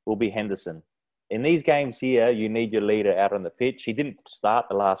is, will be Henderson. In these games here, you need your leader out on the pitch. He didn't start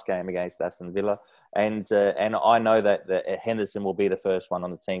the last game against Aston Villa, and I know that Henderson will be the first one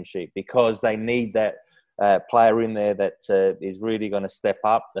on the team sheet because they need that player in there that is really going to step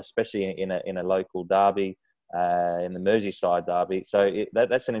up, especially in a local derby, in the Merseyside derby. So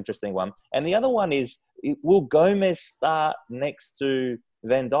that's an interesting one. And the other one is, will Gomez start next to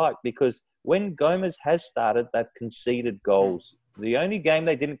Van Dijk? Because when Gomez has started, they've conceded goals. The only game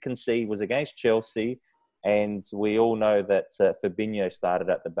they didn't concede was against Chelsea, and we all know that Fabinho started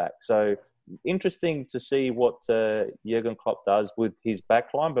at the back. So interesting to see what Jurgen Klopp does with his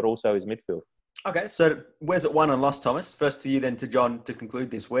backline, but also his midfield. Okay, so where's it won and lost, Thomas? First to you, then to John to conclude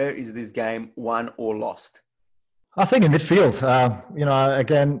this. Where is this game won or lost? I think in midfield.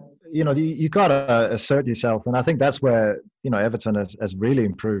 Again, you got to assert yourself, and I think that's where Everton has really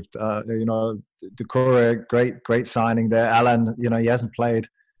improved. Doucouré, great signing there. Alan, he hasn't played.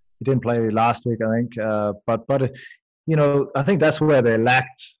 He didn't play last week, I think. But I think that's where they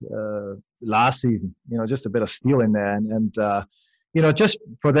lacked last season. Just a bit of steel in there, and just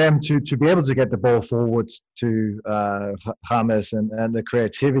for them to be able to get the ball forward to James and the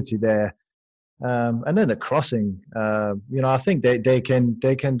creativity there. And then the crossing, I think they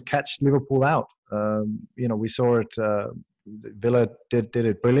can catch Liverpool out. We saw it. Villa did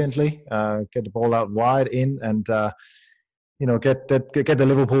it brilliantly. Get the ball out wide in, and get the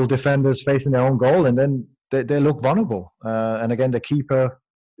Liverpool defenders facing their own goal, and then they look vulnerable. And again, the keeper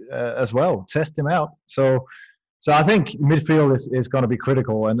as well, test him out. So I think midfield is going to be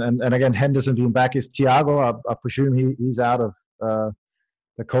critical. And again, Henderson being back. Is Thiago? I presume he's out of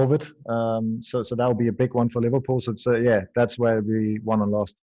the COVID. So that will be a big one for Liverpool. So that's where we won and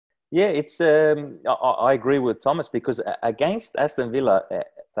lost. Yeah, it's. I agree with Thomas because against Aston Villa,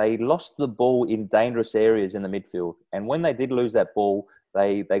 they lost the ball in dangerous areas in the midfield, and when they did lose that ball,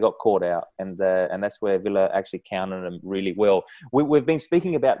 they got caught out, and that's where Villa actually countered them really well. We've been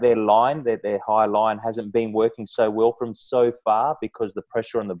speaking about their line, that their high line hasn't been working so well from so far because the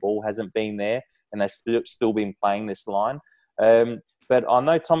pressure on the ball hasn't been there, and they've still been playing this line. But I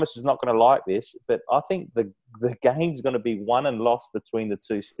know Thomas is not going to like this, but I think the game's going to be won and lost between the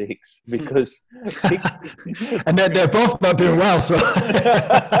two sticks because... and they're both not doing well, so...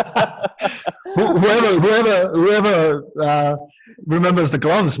 whoever remembers the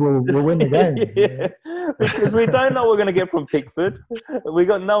gloves will win the game. Yeah, because we don't know what we're going to get from Pickford. We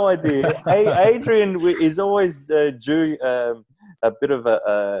got no idea. Adrian is always due a bit of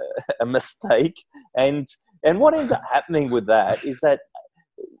a mistake, and what ends up happening with that is that,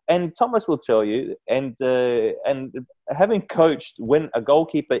 and Thomas will tell you, and having coached, when a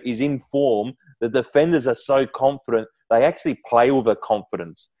goalkeeper is in form, the defenders are so confident, they actually play with a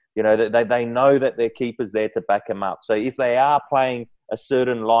confidence. They know that their keeper's there to back them up. So if they are playing a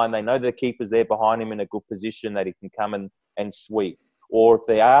certain line, they know the keeper's there behind him in a good position that he can come and sweep. Or if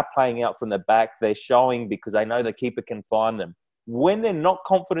they are playing out from the back, they're showing because they know the keeper can find them. When they're not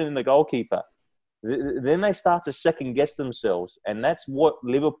confident in the goalkeeper, then they start to second-guess themselves. And that's what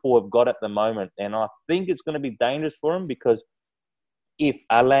Liverpool have got at the moment. And I think it's going to be dangerous for them because if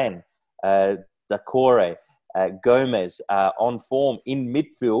Alan, Doucouré, Gomez are on form in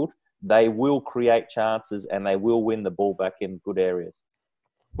midfield, they will create chances and they will win the ball back in good areas.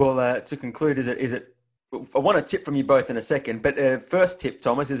 Well, to conclude, is it? I want a tip from you both in a second, but first tip,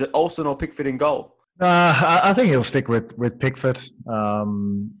 Thomas, is it Olsen or Pickford in goal? I think he'll stick with Pickford.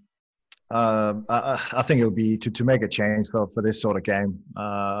 I think it'll be to make a change for this sort of game.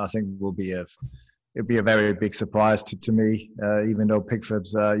 I think it'll be a very big surprise to me, even though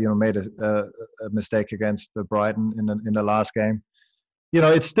Pickford's made a mistake against Brighton in the last game.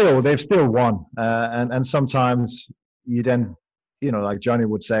 They've still won, and sometimes you then, like Johnny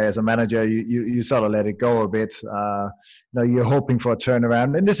would say, as a manager, you sort of let it go a bit. You're hoping for a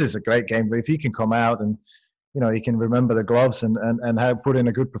turnaround, and this is a great game. But if he can come out and he can remember the gloves and have put in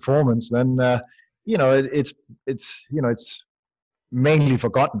a good performance, then it's mainly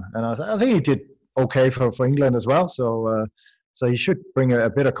forgotten. And I think he did okay for England as well. So he should bring a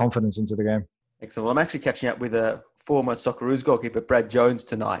bit of confidence into the game. Excellent. Well, I'm actually catching up with a former Socceroos goalkeeper, Brad Jones,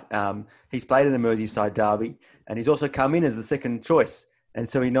 tonight. He's played in the Merseyside Derby, and he's also come in as the second choice. And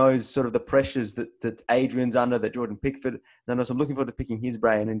so he knows sort of the pressures that Adrian's under, that Jordan Pickford is under. So I'm looking forward to picking his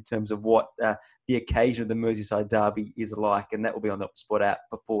brain in terms of what the occasion of the Merseyside Derby is like. And that will be on the Sport app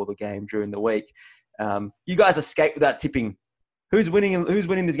before the game during the week. You guys escaped without tipping. Who's winning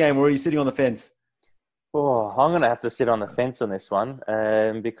this game, or are you sitting on the fence? Oh, I'm going to have to sit on the fence on this one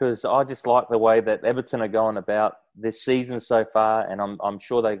because I just like the way that Everton are going about this season so far, and I'm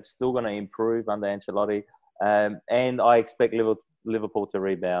sure they're still going to improve under Ancelotti. And I expect Liverpool to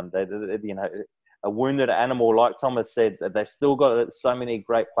rebound. They, a wounded animal, like Thomas said, they've still got so many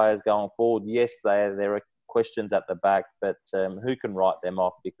great players going forward. Yes, there are questions at the back, but who can write them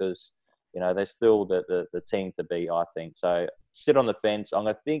off? Because they're still the team to beat, I think. So sit on the fence.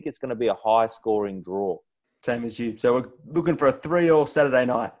 I think it's going to be a high-scoring draw. Same as you. So we're looking for a 3-3 Saturday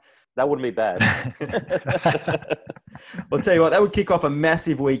night. That wouldn't be bad. I'll tell you what, that would kick off a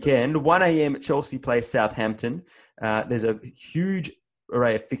massive weekend. 1 a.m. Chelsea plays Southampton. There's a huge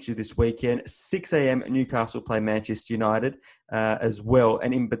array of fixtures this weekend. 6 a.m. Newcastle play Manchester United as well.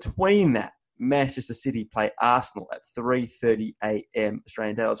 And in between that, Manchester City play Arsenal at 3:30 a.m.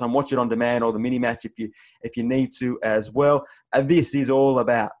 Australian Daylight Time. Watch it on demand or the mini match if you need to as well. This is all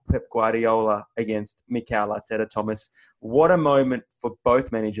about Pep Guardiola against Mikel Arteta. Thomas, what a moment for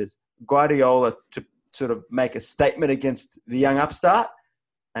both managers. Guardiola to sort of make a statement against the young upstart,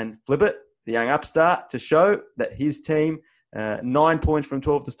 and flip it, the young upstart to show that his team, 9 points from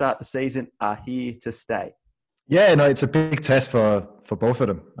 12 to start the season, are here to stay. Yeah, no, it's a big test for both of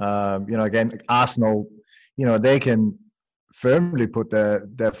them. Again, Arsenal, they can firmly put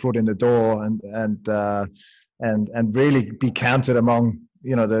their foot in the door and really be counted among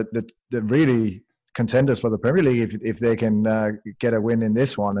the really contenders for the Premier League if they can get a win in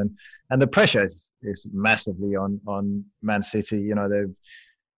this one. And the pressure is massively on Man City.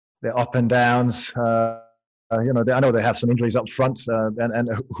 They're up and downs. I know they have some injuries up front, and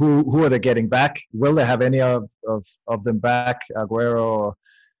who are they getting back? Will they have any of them back? Aguero,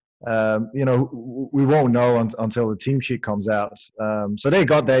 we won't know until the team sheet comes out. So they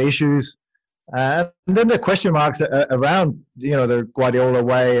got their issues, and then the question marks around the Guardiola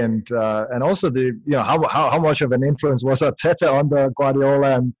way, and also the how much of an influence was Arteta on the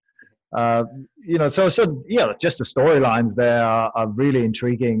Guardiola, and just the storylines there are really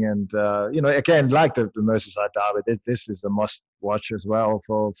intriguing, and again, like the Merseyside Derby, this is a must watch as well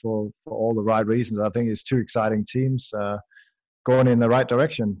for all the right reasons. I think it's two exciting teams going in the right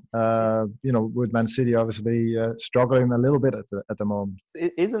direction. With Man City obviously struggling a little bit at the moment.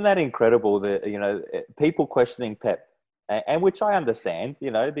 Isn't that incredible that people questioning Pep, and which I understand,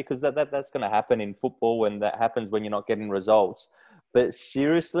 because that's going to happen in football, and that happens when you're not getting results. But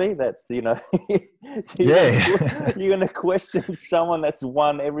seriously, that you're going to question someone that's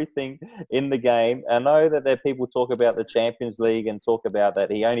won everything in the game. I know that there are people talk about the Champions League and talk about that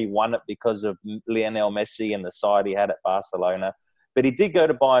he only won it because of Lionel Messi and the side he had at Barcelona. But he did go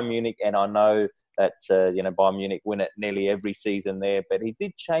to Bayern Munich, and I know that Bayern Munich win it nearly every season there. But he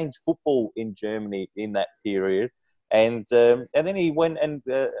did change football in Germany in that period, and then he went and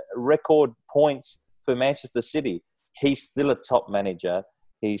record points for Manchester City. He's still a top manager.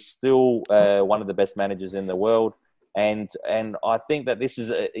 He's still one of the best managers in the world. And I think that this is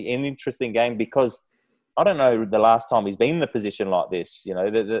an interesting game because I don't know the last time he's been in a position like this,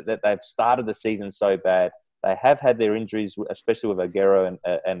 that they've started the season so bad. They have had their injuries, especially with Aguero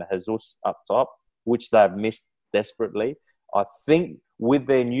and Jesus up top, which they've missed desperately. I think with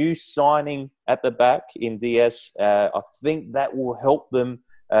their new signing at the back in Diaz, I think that will help them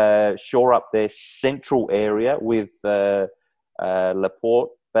shore up their central area with Laporte.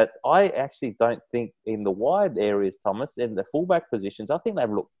 But I actually don't think in the wide areas, Thomas, in the fullback positions, I think they've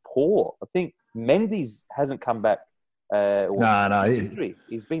looked poor. I think Mendy's hasn't come back.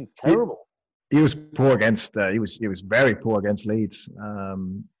 He's been terrible. He was poor against. He was very poor against Leeds.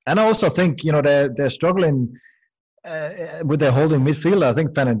 And I also think they're struggling with their holding midfielder. I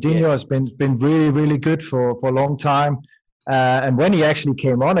think Fernandinho has been really, really good for a long time. And when he actually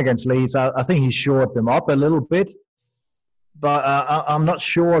came on against Leeds, I think he shored them up a little bit. But I'm not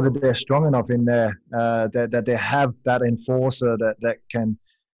sure that they're strong enough in there, that they have that enforcer that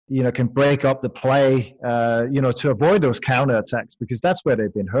can break up the play, to avoid those counter-attacks, because that's where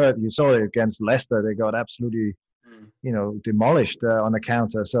they've been hurt. You saw it against Leicester. They got absolutely, demolished on the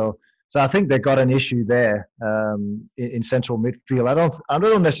counter. So So I think they got an issue there in central midfield. I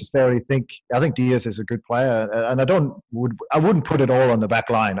don't necessarily think. I think Diaz is a good player, and I wouldn't put it all on the back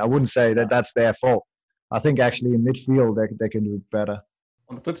line. I wouldn't say that that's their fault. I think actually in midfield they can do it better.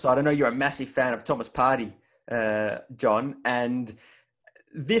 On the flip side, I know you're a massive fan of Thomas Partey, John, and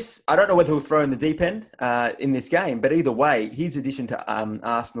this, I don't know whether he'll throw in the deep end in this game, but either way, his addition to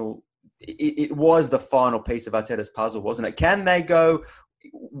Arsenal, it was the final piece of Arteta's puzzle, wasn't it? Can they go?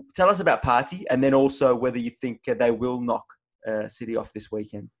 Tell us about Partey, and then also whether you think they will knock City off this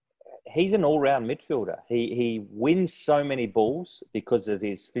weekend. He's an all-round midfielder. He wins so many balls because of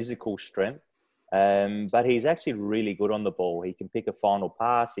his physical strength, but he's actually really good on the ball. He can pick a final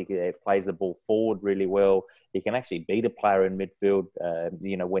pass. He plays the ball forward really well. He can actually beat a player in midfield,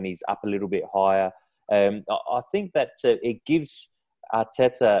 when he's up a little bit higher. I think that it gives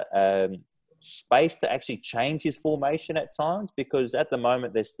Arteta space to actually change his formation at times, because at the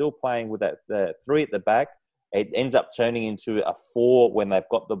moment they're still playing with that 3 at the back. It ends up turning into a 4 when they've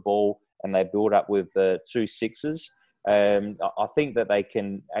got the ball and they build up with 2 6s. I think that they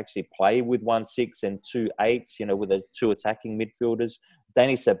can actually play with 1 6 and 2 8s, with the 2 attacking midfielders.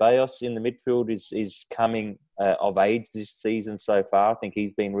 Dani Ceballos in the midfield is coming of age this season so far. I think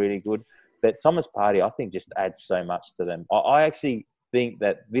he's been really good. But Thomas Partey, I think, just adds so much to them. I actually think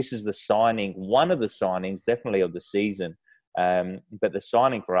that this is one of the signings, definitely of the season, but the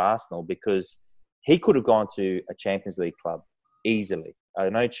signing for Arsenal, because he could have gone to a Champions League club easily. I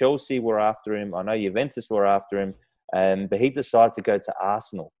know Chelsea were after him. I know Juventus were after him. But he decided to go to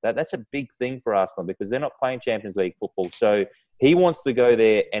Arsenal. That's a big thing for Arsenal because they're not playing Champions League football. So he wants to go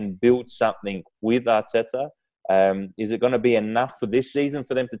there and build something with Arteta. Is it going to be enough for this season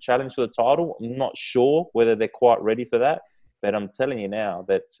for them to challenge for the title? I'm not sure whether they're quite ready for that. But I'm telling you now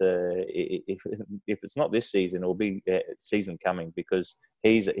that if it's not this season, it'll be season coming, because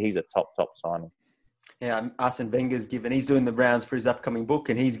he's a top signing. Yeah, Arsene Wenger's he's doing the rounds for his upcoming book,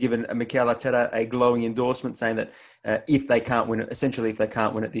 and he's given Mikel Arteta a glowing endorsement saying that if they can't win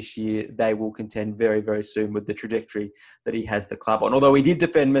it this year, they will contend very, very soon with the trajectory that he has the club on. Although he did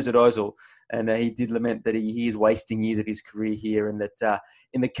defend Mesut Ozil, and he did lament that he is wasting years of his career here, and that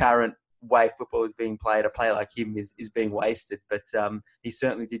in the current way football is being played, a player like him is being wasted. But he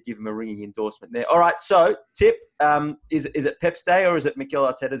certainly did give him a ringing endorsement there. All right, so Tip, is it Pep's day or is it Mikel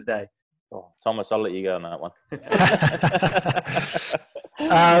Arteta's day? Oh, Thomas, I'll let you go on that one.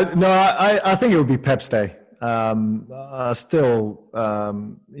 No, I think it would be Pep's day. I still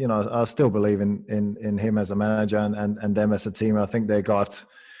believe in him as a manager and them as a team. I think they got,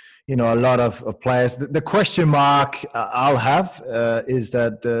 a lot of players. The question mark I'll have is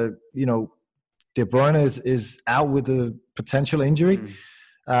that, De Bruyne is out with a potential injury.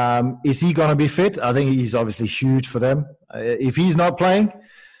 Is he going to be fit? I think he's obviously huge for them. If he's not playing,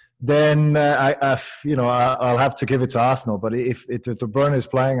 then I'll have to give it to Arsenal. But if De Bruyne is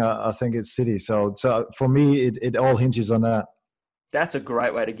playing, I think it's City. So for me, it all hinges on that. That's a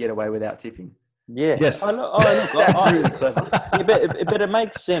great way to get away without tipping. Yeah. Yes. That's really clever. Yeah, but it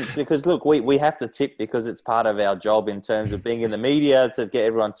makes sense because, look, we have to tip because it's part of our job in terms of being in the media, to get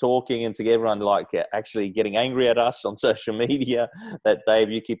everyone talking and to get everyone actually getting angry at us on social media. That, Dave,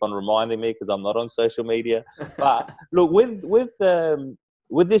 you keep on reminding me because I'm not on social media. But look,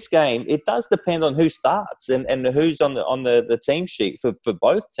 with this game, it does depend on who starts and who's on the team sheet for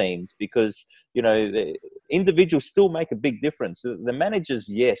both teams, because, the individuals still make a big difference. The managers,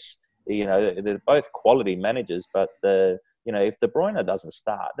 yes, they're both quality managers, but if De Bruyne doesn't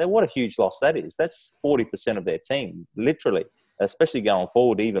start, then what a huge loss that is. That's 40% of their team, literally, especially going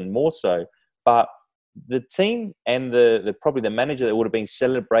forward, even more so. But the team and probably the manager that would have been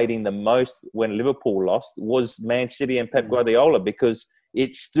celebrating the most when Liverpool lost was Man City and Pep Guardiola, because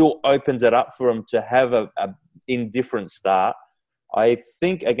it still opens it up for them to have a indifferent start. I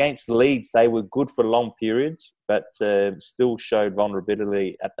think against Leeds, they were good for long periods, but still showed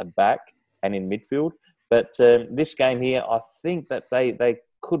vulnerability at the back and in midfield. But this game here, I think that they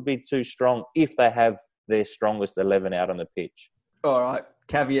could be too strong if they have their strongest 11 out on the pitch. All right,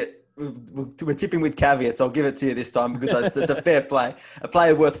 caveat. We're tipping with caveats. I'll give it to you this time because it's a fair play. A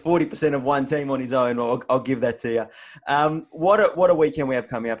player worth 40% of one team on his own. I'll give that to you. What a weekend we have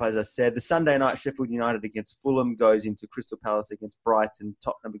coming up, as I said. The Sunday night, Sheffield United against Fulham goes into Crystal Palace against Brighton,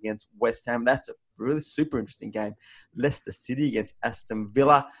 Tottenham against West Ham. That's a really super interesting game. Leicester City against Aston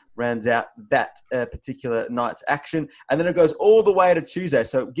Villa rounds out that particular night's action. And then it goes all the way to Tuesday.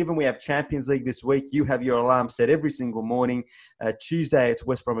 So given we have Champions League this week, you have your alarm set every single morning. Tuesday, it's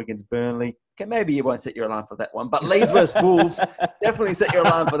West Brom against Burnley. Okay, maybe you won't set your alarm for that one, but Leeds versus Wolves, definitely set your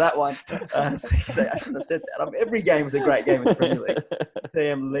alarm for that one. So I shouldn't have said that. Every game is a great game in the Premier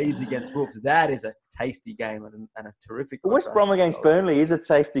League. Leeds against Wolves, that is a tasty game and a terrific contrast. West Brom against Burnley is a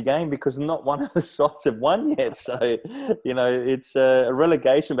tasty game because not one of the sides have won yet. So, it's a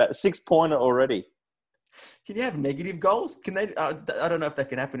relegation, about a 6-pointer already. Can you have negative goals? Can they? I don't know if that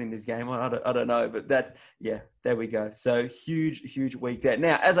can happen in this game. I don't know. But there we go. So huge week there.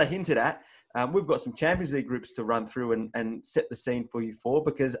 Now, as I hinted at, we've got some Champions League groups to run through and set the scene for you for,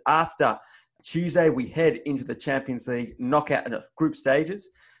 because after Tuesday, we head into the Champions League knockout group stages.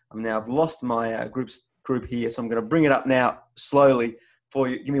 I've lost my group here, so I'm going to bring it up now slowly for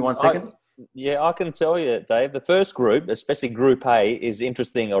you. Give me 1 second. I can tell you, Dave, the first group, especially Group A, is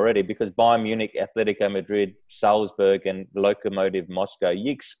interesting already because Bayern Munich, Atletico Madrid, Salzburg and Lokomotiv Moscow.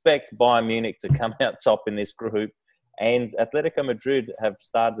 You expect Bayern Munich to come out top in this group, and Atletico Madrid have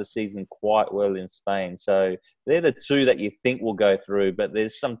started the season quite well in Spain. So they're the two that you think will go through, but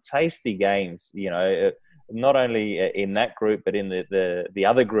there's some tasty games, not only in that group, but in the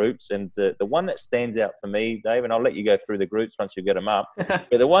other groups. And the one that stands out for me, Dave, and I'll let you go through the groups once you get them up, but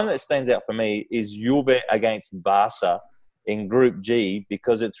the one that stands out for me is Juve against Barca in Group G,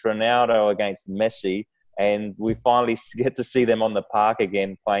 because it's Ronaldo against Messi, and we finally get to see them on the park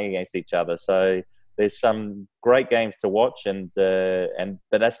again playing against each other. So there's some great games to watch,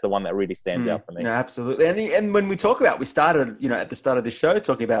 but that's the one that really stands out for me. No, absolutely. And when we talk about, we started, at the start of the show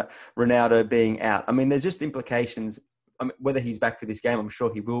talking about Ronaldo being out. There's just implications. Whether he's back for this game, I'm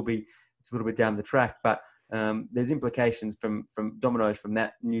sure he will be. It's a little bit down the track, but there's implications from dominoes from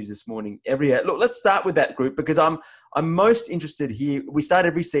that news this morning. Look, let's start with that group, because I'm most interested here. We start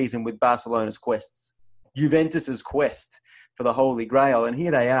every season with Barcelona's quests, Juventus's quest for the Holy Grail, and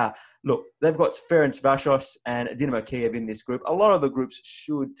here they are. Look, they've got Ferencváros and Dinamo Kiev in this group. A lot of the groups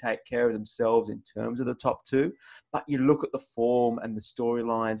should take care of themselves in terms of the top two, but you look at the form and the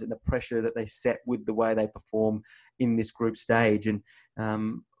storylines and the pressure that they set with the way they perform in this group stage. And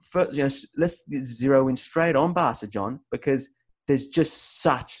let's zero in straight on Barca, John, because there's just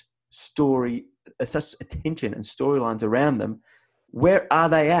such attention and storylines around them. Where are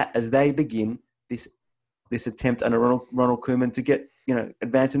they at as they begin this attempt under Ronald Koeman to get,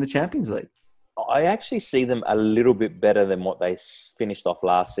 advance in the Champions League? I actually see them a little bit better than what they finished off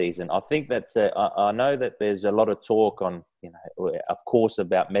last season. I think that I know that there's a lot of talk on, of course,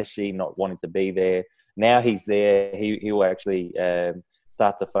 about Messi not wanting to be there. Now he's there. He will actually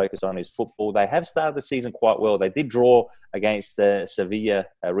start to focus on his football. They have started the season quite well. They did draw against Sevilla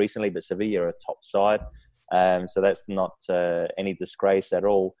recently, but Sevilla are a top side. So that's not any disgrace at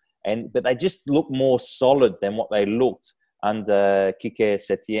all. But they just look more solid than what they looked under Quique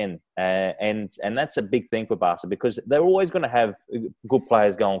Setién. And that's a big thing for Barca, because they're always going to have good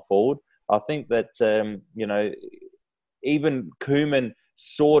players going forward. I think that, even Koeman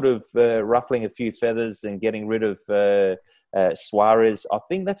sort of ruffling a few feathers and getting rid of Suarez, I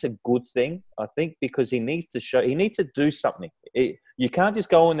think that's a good thing. I think because he needs to do something. You can't just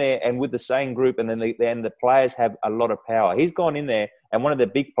go in there and with the same group and then the players have a lot of power. He's gone in there and one of the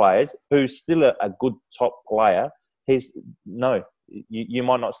big players, who's still a good top player, you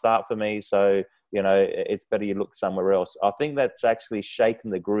might not start for me, so it's better you look somewhere else. I think that's actually shaken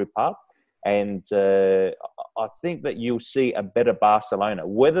the group up, and I think that you'll see a better Barcelona.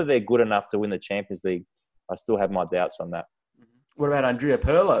 Whether they're good enough to win the Champions League, I still have my doubts on that. What about Andrea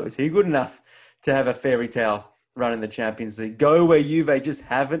Pirlo? Is he good enough to have a fairy tale run in the Champions League? Go where Juve just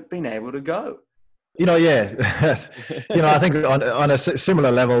haven't been able to go. Yeah. I think on a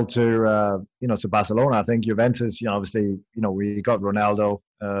similar level to Barcelona, I think Juventus, obviously, we got Ronaldo,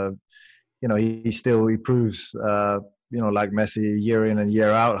 he proves, like Messi year in and year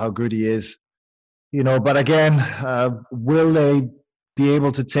out, how good he is, but again, will they be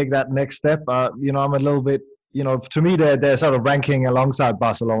able to take that next step? I'm a little bit, to me, they're sort of ranking alongside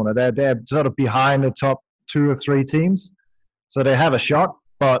Barcelona. They're sort of behind the top 2 or 3 teams. So they have a shot,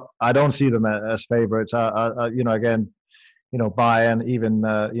 but I don't see them as favorites. Again, Bayern, even,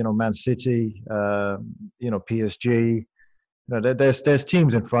 Man City, PSG. There's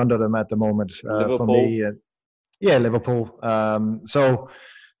teams in front of them at the moment for me. Liverpool. So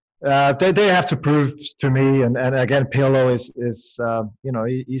they have to prove to me, and again, Pirlo is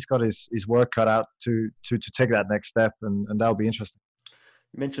he's got his work cut out to take that next step, and that'll be interesting.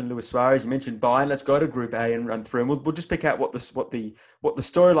 You mentioned Luis Suarez. You mentioned Bayern. Let's go to Group A and run through, and we'll just pick out what the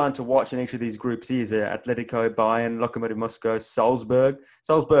storyline to watch in each of these groups is. Atletico, Bayern, Lokomotiv Moscow, Salzburg.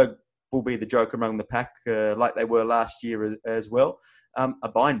 Salzburg will be the joker among the pack, like they were last year as well. Are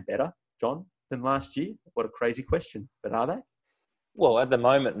Bayern better, John, than last year? What a crazy question, but are they? Well, at the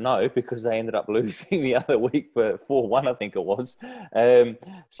moment, no, because they ended up losing the other week for 4-1, I think it was.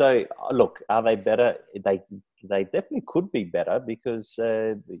 So, look, are they better? They definitely could be better because,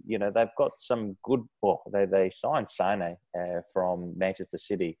 they've got some good... Well, they signed Sane from Manchester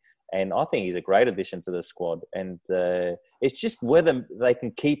City, and I think he's a great addition to the squad. And it's just whether they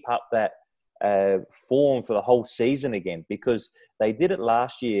can keep up that form for the whole season again, because they did it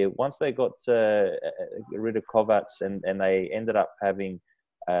last year. Once they got rid of Kovacs and they ended up having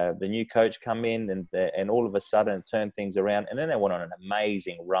the new coach come in and all of a sudden turn things around, and then they went on an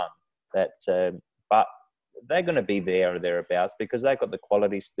amazing run. But they're going to be there or thereabouts because they've got the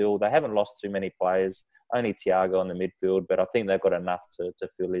quality still. They haven't lost too many players, only Thiago in the midfield, but I think they've got enough to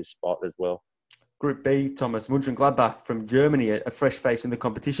fill his spot as well. Group B, Thomas, Mönchengladbach from Germany, a fresh face in the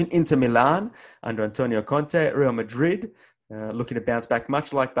competition. Inter Milan under Antonio Conte, Real Madrid looking to bounce back,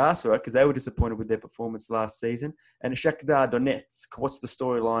 much like Barca, because they were disappointed with their performance last season. And Shakhtar Donetsk. What's the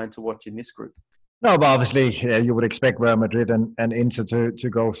storyline to watch in this group? No, but obviously you would expect Real Madrid and Inter to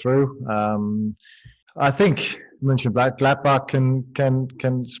go through. I think Mönchengladbach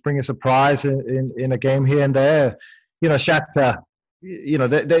can spring a surprise in a game here and there. Shakhtar,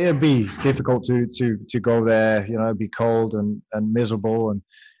 it'd be difficult to go there. It'd be cold and miserable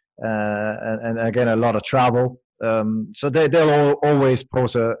and again a lot of travel. So they'll always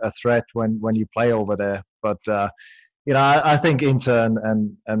pose a threat when you play over there. But I think Inter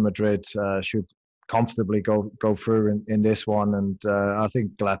and Madrid should comfortably go through in this one, and I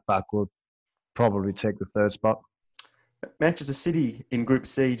think Gladbach will probably take the third spot. Manchester City in Group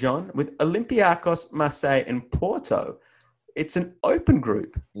C, John, with Olympiacos, Marseille and Porto. It's an open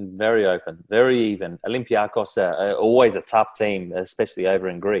group. Very open, very even. Olympiacos are always a tough team, especially over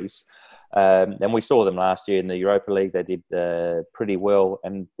in Greece. And we saw them last year in the Europa League. They did pretty well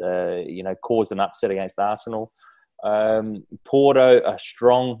and, caused an upset against Arsenal. Porto are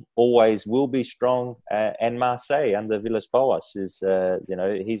strong, always will be strong. And Marseille under Villas-Boas is,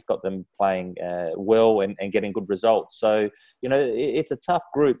 he's got them playing well and getting good results. So, it's a tough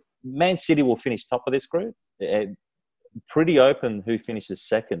group. Man City will finish top of this group. Pretty open who finishes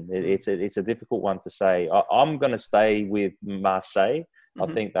second. It's a difficult one to say. I'm going to stay with Marseille. I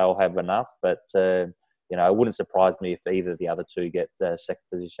think they'll have enough, but it wouldn't surprise me if either of the other two get second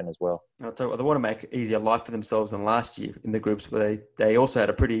position as well. I'll tell you what, they want to make easier life for themselves than last year in the groups where they also had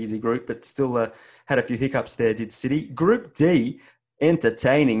a pretty easy group, but still had a few hiccups there, did City. Group D,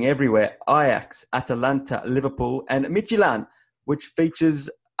 entertaining everywhere. Ajax, Atalanta, Liverpool, and Midtjylland, which features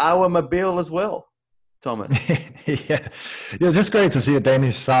our Mobile as well. Thomas. Yeah, just great to see a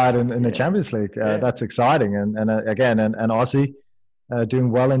Danish side in the Champions League. That's exciting, and again, an Aussie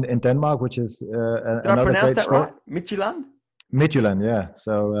doing well in Denmark, which is Did I pronounce that right? Midtjylland? Midtjylland, yeah.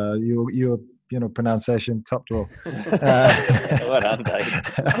 So your pronunciation top drawer. Well done, Dave.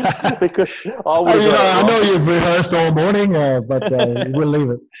 Because I know you've rehearsed all morning, but we'll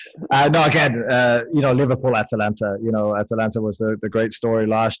leave it. No, again, Liverpool, Atalanta. Atalanta was the great story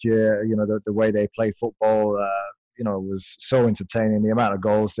last year. The way they play football, was so entertaining. The amount of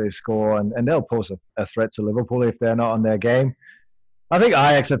goals they score, and they'll pose a threat to Liverpool if they're not on their game. I think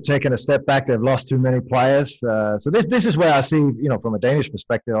Ajax have taken a step back. They've lost too many players. So this is where I see, from a Danish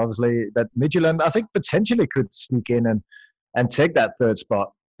perspective, obviously, that Midtjylland, I think, potentially could sneak in and take that third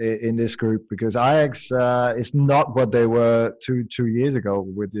spot in this group, because Ajax is not what they were two years ago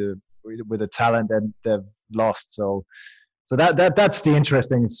with the talent that they've lost. So that's the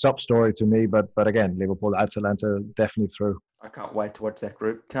interesting sub-story to me. But again, Liverpool, Atalanta, definitely through. I can't wait to watch that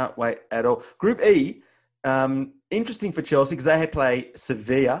group. Can't wait at all. Group E. Interesting for Chelsea because they play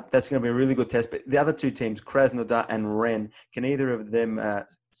Sevilla. That's going to be a really good test. But the other two teams, Krasnodar and Rennes, can either of them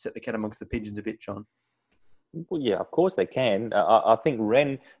set the cat amongst the pigeons a bit, John? Well, yeah, of course they can. I think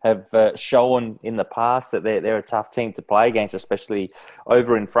Rennes have shown in the past that they're a tough team to play against, especially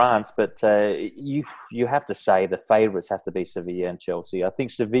over in France. But you have to say the favourites have to be Sevilla and Chelsea. I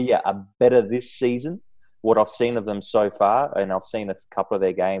think Sevilla are better this season. What I've seen of them so far, and I've seen a couple of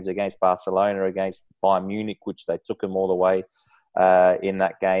their games against Barcelona, against Bayern Munich, which they took them all the way in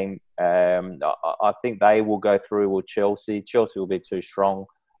that game. I think they will go through with Chelsea. Chelsea will be too strong.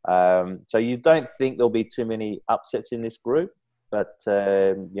 So you don't think there'll be too many upsets in this group, but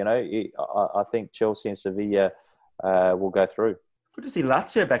I think Chelsea and Sevilla will go through. Good to see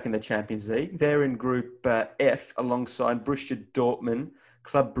Lazio back in the Champions League. They're in Group F alongside Borussia Dortmund,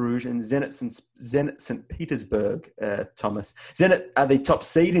 Club Brugge and Zenit St. Petersburg, Thomas. Zenit are the top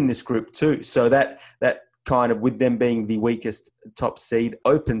seed in this group too. So that kind of, with them being the weakest top seed,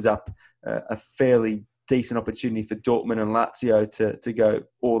 opens up a fairly decent opportunity for Dortmund and Lazio to go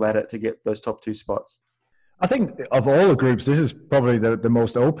all at it to get those top two spots. I think of all the groups, this is probably the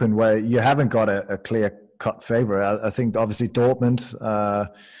most open, where you haven't got a clear-cut favourite. I think obviously Dortmund,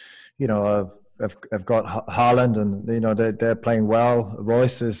 have got Haaland, and they're playing well.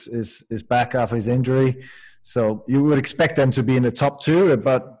 Royce is back after his injury, so you would expect them to be in the top two.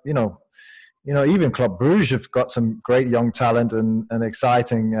 But even Club Brugge have got some great young talent and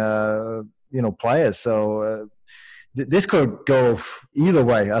exciting players. So. This could go either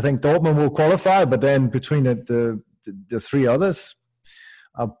way. I think Dortmund will qualify, but then between the three others,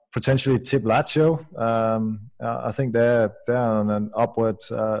 I'll potentially tip Lazio. I think they're on an upward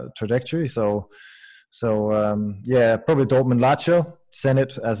trajectory. So probably Dortmund, Lazio,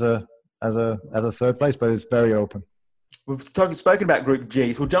 Zenit as a third place, but it's very open. We've spoken about Group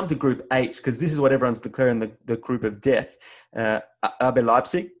G, so we'll jump to Group H, because this is what everyone's declaring the group of death. RB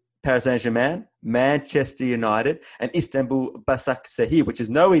Leipzig, Paris Saint-Germain, Manchester United, and Istanbul Başakşehir, which is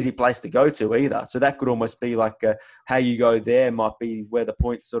no easy place to go to either. So that could almost be like how you go there might be where the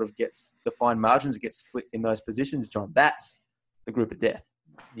points sort of gets the fine margins get split in those positions, John. That's the group of death.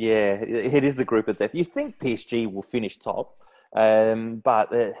 Yeah, it is the group of death. You think PSG will finish top, but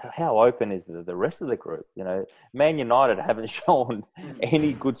how open is the rest of the group? Man United haven't shown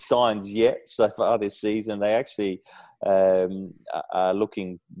any good signs yet so far this season. They actually are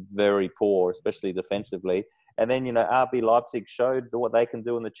looking very poor, especially defensively. And then, RB Leipzig showed what they can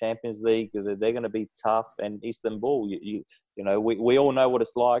do in the Champions League. They're going to be tough. And Istanbul, we all know what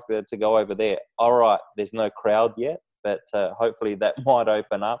it's like to go over there. All right, there's no crowd yet, but hopefully that might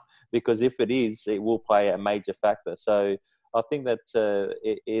open up, because if it is, it will play a major factor. So I think that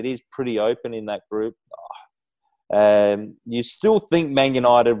it is pretty open in that group. You still think Man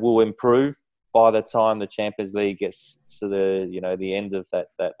United will improve by the time the Champions League gets to the end of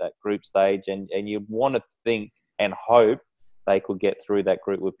that group stage, and you want to think and hope they could get through that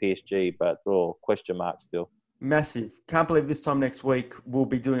group with PSG, but question mark still. Massive. Can't believe this time next week we'll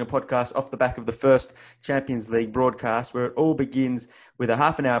be doing a podcast off the back of the first Champions League broadcast, where it all begins with a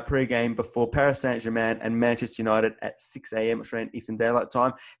half an hour pre-game before Paris Saint-Germain and Manchester United at 6 a.m. Australian Eastern Daylight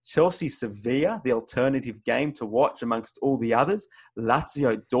Time. Chelsea-Sevilla, the alternative game to watch amongst all the others.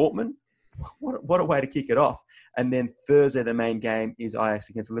 Lazio-Dortmund. What a way to kick it off. And then Thursday, the main game is Ajax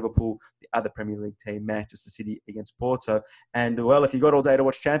against Liverpool, the other Premier League team, Manchester City against Porto. And, well, if you got all day to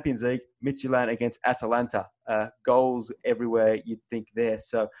watch Champions League, Midtjylland against Atalanta. Goals everywhere you'd think there.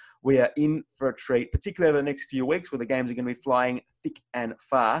 So we are in for a treat, particularly over the next few weeks, where the games are going to be flying thick and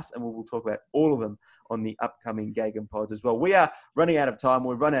fast. And we'll talk about all of them on the upcoming Gagan pods as well. We are running out of time.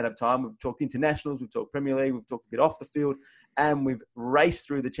 We've run out of time. We've talked internationals. We've talked Premier League. We've talked a bit off the field. And we've raced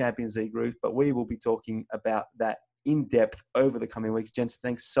through the Champions League group. But we will be talking about that in depth over the coming weeks. Gents,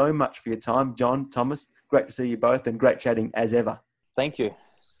 thanks so much for your time. John, Thomas, great to see you both, and great chatting as ever. Thank you.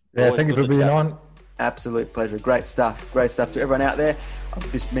 Yeah, thank you for being on. Absolute pleasure. Great stuff. Great stuff to everyone out there.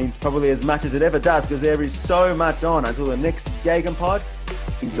 This means probably as much as it ever does, because there is so much on. Until the next Gagan pod,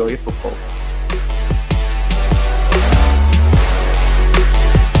 enjoy your football.